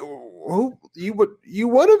 Like, who you want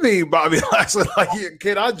to be Bobby Lashley? Like,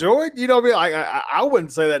 can I join? You know what I mean? Like, I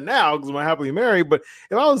wouldn't say that now because I'm happily married. But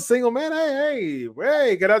if I was a single man, hey,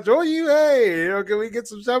 can I join you? Hey, can we get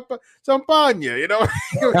some champagne? Let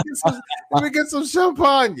me get some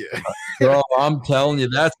champagne. Bro, I'm telling you,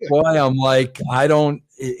 that's why I'm like, I don't.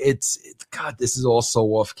 It's God. This is all so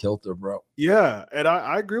off kilter, bro. Yeah, and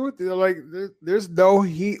I agree with you. Like, there's no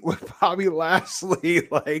heat with Bobby Lashley.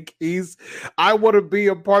 Like, I want to be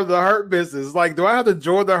a part of the Hurt Business. Like, do I have to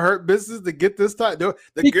join the Hurt Business to get this time? The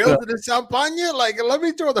girls in the champagne? Like, let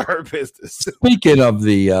me join the Hurt Business. Speaking of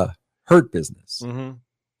the Hurt Business,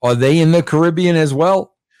 are they in the Caribbean as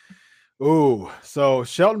well? Ooh, so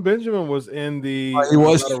Shelton Benjamin was in the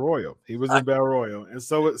Battle Royal. He was in Battle Royal, and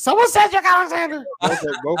so someone said Jack Alexander. Both of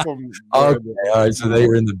them. Okay, all right, so they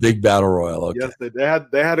were in the big Battle Royal. Okay. Yes,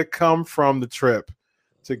 they had to come from the trip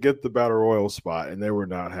to get the Battle Royal spot, and they were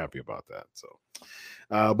not happy about that. So,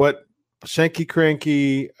 but Shanky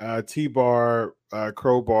Cranky, T-Bar,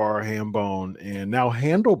 Crowbar, Hambone, and now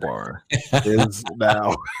Handlebar is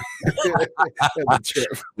now the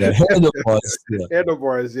trip. Yeah,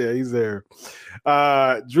 Handlebars, yeah, he's there.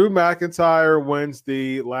 Drew McIntyre wins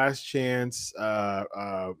the Last Chance.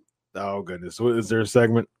 Oh goodness, is there a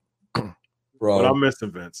segment? Bro, but I'm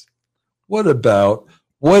missing Vince. What about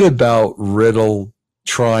Riddle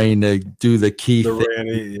trying to do the key thing?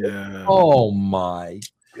 Randy, yeah. Oh my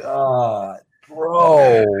God,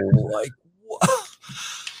 bro! Like,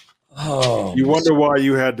 Oh, you wonder why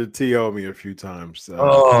you had to TO me a few times.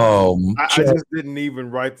 I just didn't even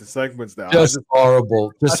write the segments down. Just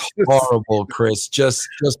horrible, horrible, Chris.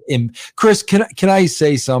 Chris, can I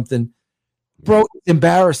say something, bro? It's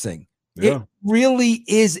embarrassing. Yeah. It really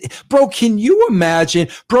is, bro. Can you imagine,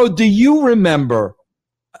 bro? Do you remember?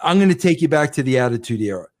 I'm going to take you back to the Attitude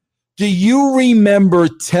Era. Do you remember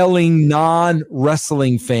telling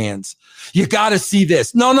non-wrestling fans, you got to see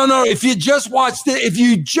this? No. If you just watch this,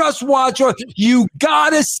 you got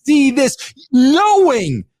to see this,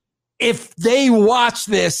 knowing if they watch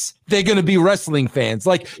this, they're going to be wrestling fans.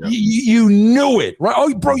 Like, you knew it, right?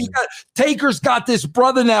 Oh, bro, Taker's got this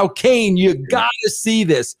brother now, Kane. You got to see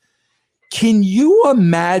this. Can you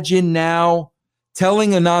imagine now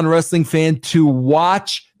telling a non-wrestling fan to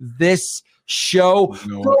watch this show?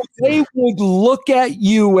 Bro, they would look at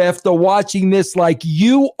you after watching this like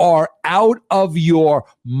you are out of your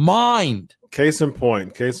mind. Case in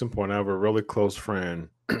point, I have a really close friend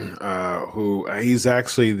who he's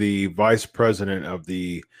actually the vice president of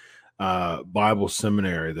the Bible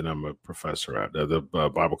seminary that I'm a professor at, the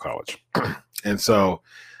Bible college. And so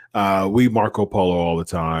we Marco Polo all the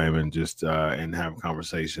time and just and have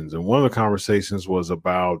conversations. And one of the conversations was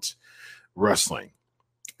about wrestling.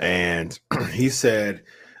 And he said,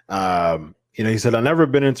 he said, I've never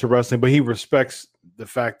been into wrestling, but he respects the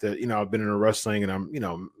fact that, I've been into wrestling and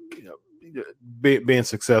I'm, being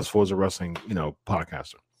successful as a wrestling,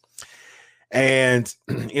 podcaster. And,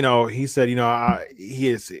 he said, he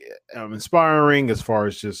is inspiring as far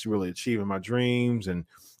as just really achieving my dreams and,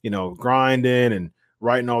 grinding and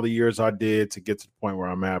writing all the years I did to get to the point where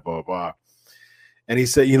I'm at, blah, blah, blah. And he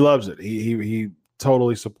said he loves it. He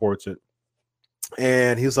totally supports it.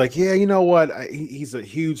 And he's like, yeah, you know what? He's a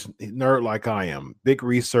huge nerd like I am, big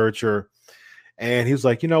researcher. And he was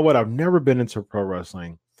like, you know what? I've never been into pro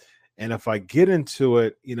wrestling. And if I get into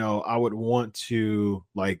it, I would want to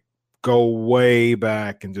like go way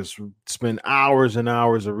back and just spend hours and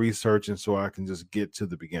hours of researching so I can just get to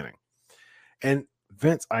the beginning. And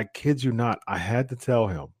Vince, I kid you not, I had to tell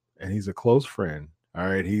him, and he's a close friend. All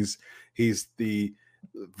right. He's the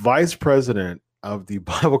vice president of the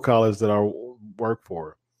Bible college that I work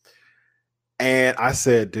for. And I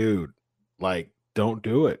said, dude, like, don't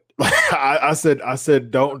do it. I said,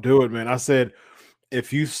 don't do it, man. I said,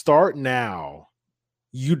 if you start now,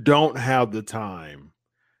 you don't have the time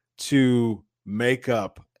to make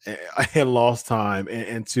up and lost time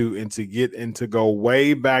and to go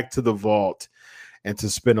way back to the vault and to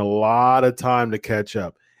spend a lot of time to catch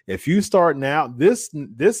up. If you start now, this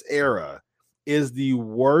era is the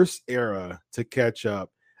worst era to catch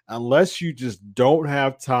up unless you just don't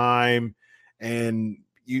have time and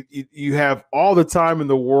you have all the time in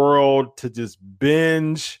the world to just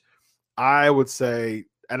binge. I would say,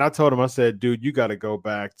 and I told him, I said, dude, you got to go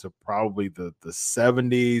back to probably the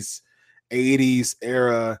 70s, 80s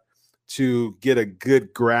era to get a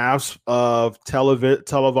good grasp of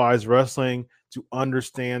televised wrestling, to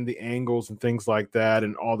understand the angles and things like that,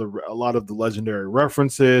 and a lot of the legendary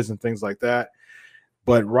references and things like that.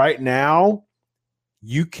 But right now,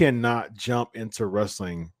 you cannot jump into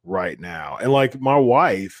wrestling right now. And like my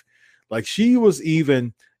wife, like she was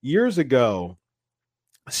even years ago,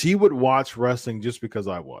 she would watch wrestling just because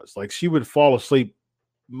I was. Like she would fall asleep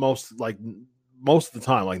most of the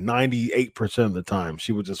time, like 98% of the time,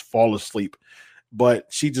 she would just fall asleep. But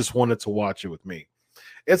she just wanted to watch it with me.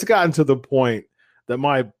 It's gotten to the point that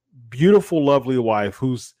my beautiful, lovely wife,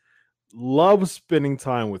 who's loves spending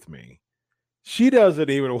time with me, she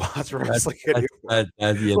doesn't even watch wrestling anymore.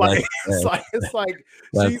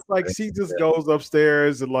 She just goes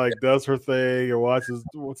upstairs and like does her thing and watches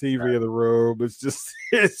TV in the room. It's just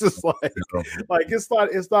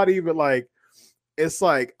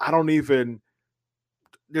I don't even.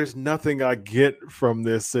 There's nothing I get from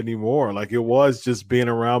this anymore. Like it was just being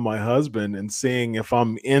around my husband and seeing if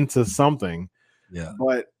I'm into something. Yeah,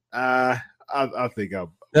 but I think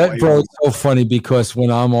that, bro, it's so funny because when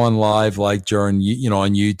I'm on live, like during,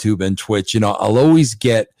 on YouTube and Twitch, I'll always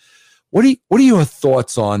get, what are your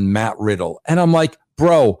thoughts on Matt Riddle? And I'm like,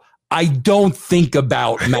 bro, I don't think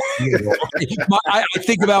about Matt Riddle. I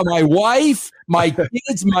think about my wife, my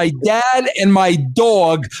kids, my dad, and my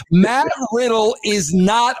dog. Matt Riddle is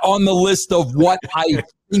not on the list of what I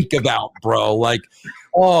think about, bro. Like,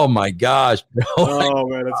 oh my gosh, bro. Oh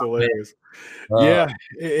man, that's hilarious. Yeah,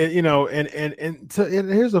 and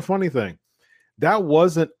here's the funny thing. That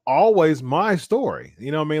wasn't always my story.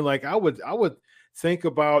 You know what I mean? Like I would think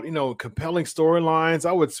about, compelling storylines.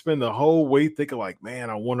 I would spend the whole week thinking like, man,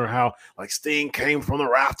 I wonder how like Sting came from the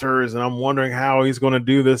rafters, and I'm wondering how he's going to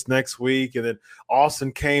do this next week. And then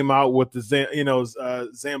Austin came out with the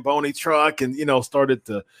Zamboni truck and, started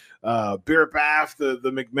to beer bath the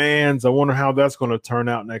McMahons. I wonder how that's going to turn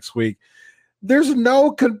out next week. There's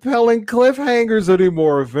no compelling cliffhangers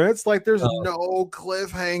anymore, Vince. Like there's no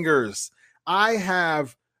cliffhangers.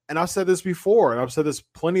 And I've said this before, and I've said this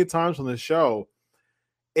plenty of times on the show.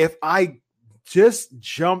 If I just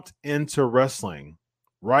jumped into wrestling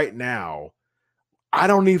right now, I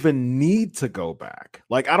don't even need to go back.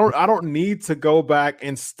 Like I don't need to go back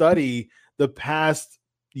and study the past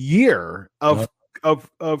year of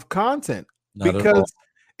content because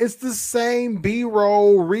it's the same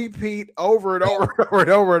B-roll repeat over and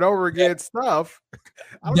over again stuff.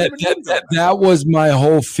 That was my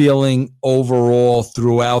whole feeling overall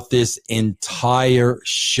throughout this entire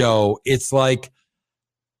show. It's like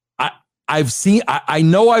I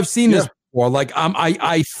know I've seen this before. Like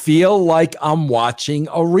I feel like I'm watching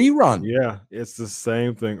a rerun. Yeah, it's the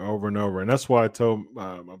same thing over and over. And that's why I told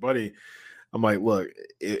my buddy, I'm like, look,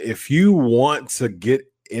 if you want to get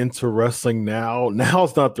into wrestling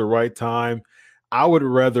now's not the right time. I would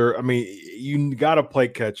rather, you got to play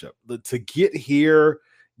catch up. To get here,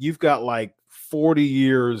 you've got like 40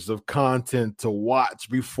 years of content to watch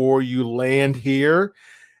before you land here.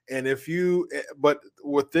 And but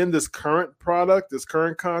within this current product, this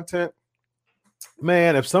current content,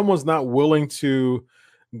 man, if someone's not willing to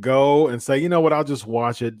go and say, you know what, I'll just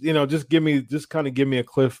watch it, just kind of give me a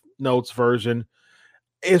Cliff Notes version.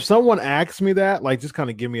 If someone asks me that, like, just kind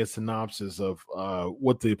of give me a synopsis of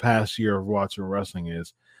what the past year of watching wrestling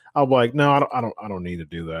is, I'm like, no, I don't need to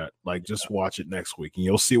do that. Like, just watch it next week, and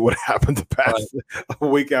you'll see what happened the past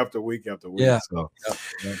week after week after week. Yeah. So,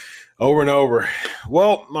 over and over.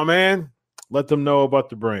 Well, my man, let them know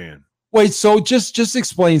about the brand. Wait, so just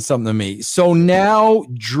explain something to me. So now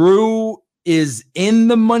Drew is in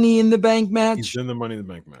the Money in the Bank match? He's in the Money in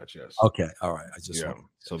the Bank match, yes. Okay, all right.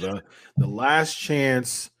 So the last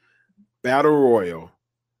chance battle royal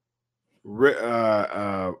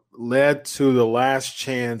led to the last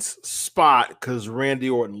chance spot because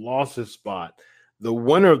Randy Orton lost his spot. The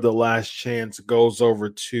winner of the last chance goes over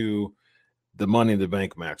to the Money in the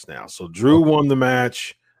Bank match now. So Drew won the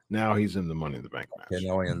match. Now he's in the Money in the Bank match. Okay,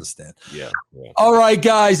 now I understand. Yeah. All right,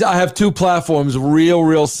 guys. I have two platforms.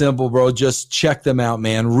 Real simple, bro. Just check them out,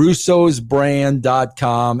 man.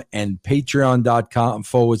 russosbrand.com and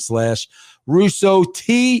patreon.com/Russo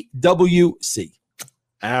TWC.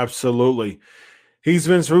 Absolutely. He's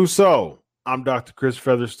Vince Russo. I'm Dr. Chris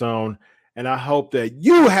Featherstone. And I hope that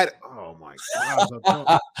you had. Oh, my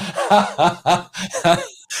God.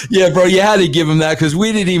 Yeah, bro, you had to give him that because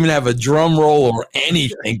we didn't even have a drum roll or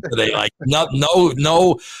anything today. Like no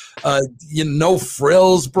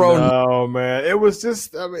frills, bro. No, man. It was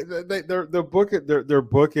just, they're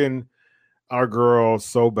booking our girl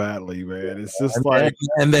so badly, man. It's just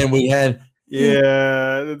and then we had.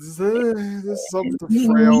 Yeah, it's some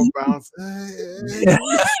frail bounce.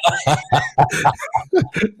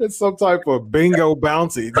 It's some type of bingo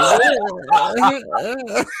bouncy.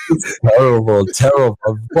 Terrible.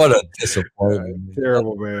 What a disappointment.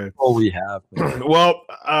 Terrible, man. What we have. Man. Well,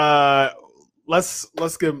 let's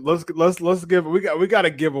give we got to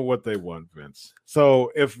give them what they want, Vince.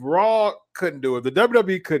 So if Raw couldn't do it, the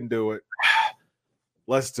WWE couldn't do it.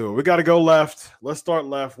 Let's do it. We got to go left. Let's start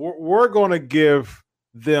left. We're going to give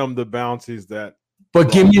them the bounties that.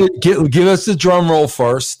 But give us the drum roll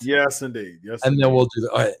first. Yes, indeed. Yes, and indeed. then we'll do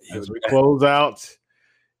that. All right, as we close out.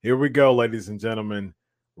 Here we go, ladies and gentlemen.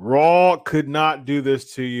 Raw could not do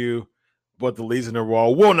this to you, but the Legion of Raw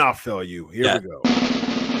will not fail you. Here we go.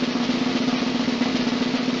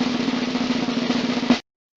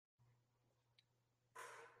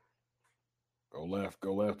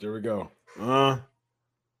 Go left. Here we go.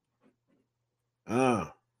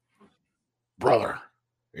 Brother.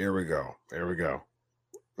 Here we go.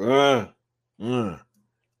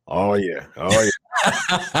 Oh yeah.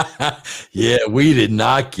 Yeah, we did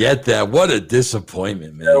not get that. What a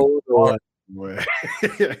disappointment, man. All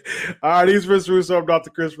right, he's Vince Russo. I'm Dr.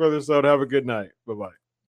 Chris Featherstone. Have a good night. Bye-bye.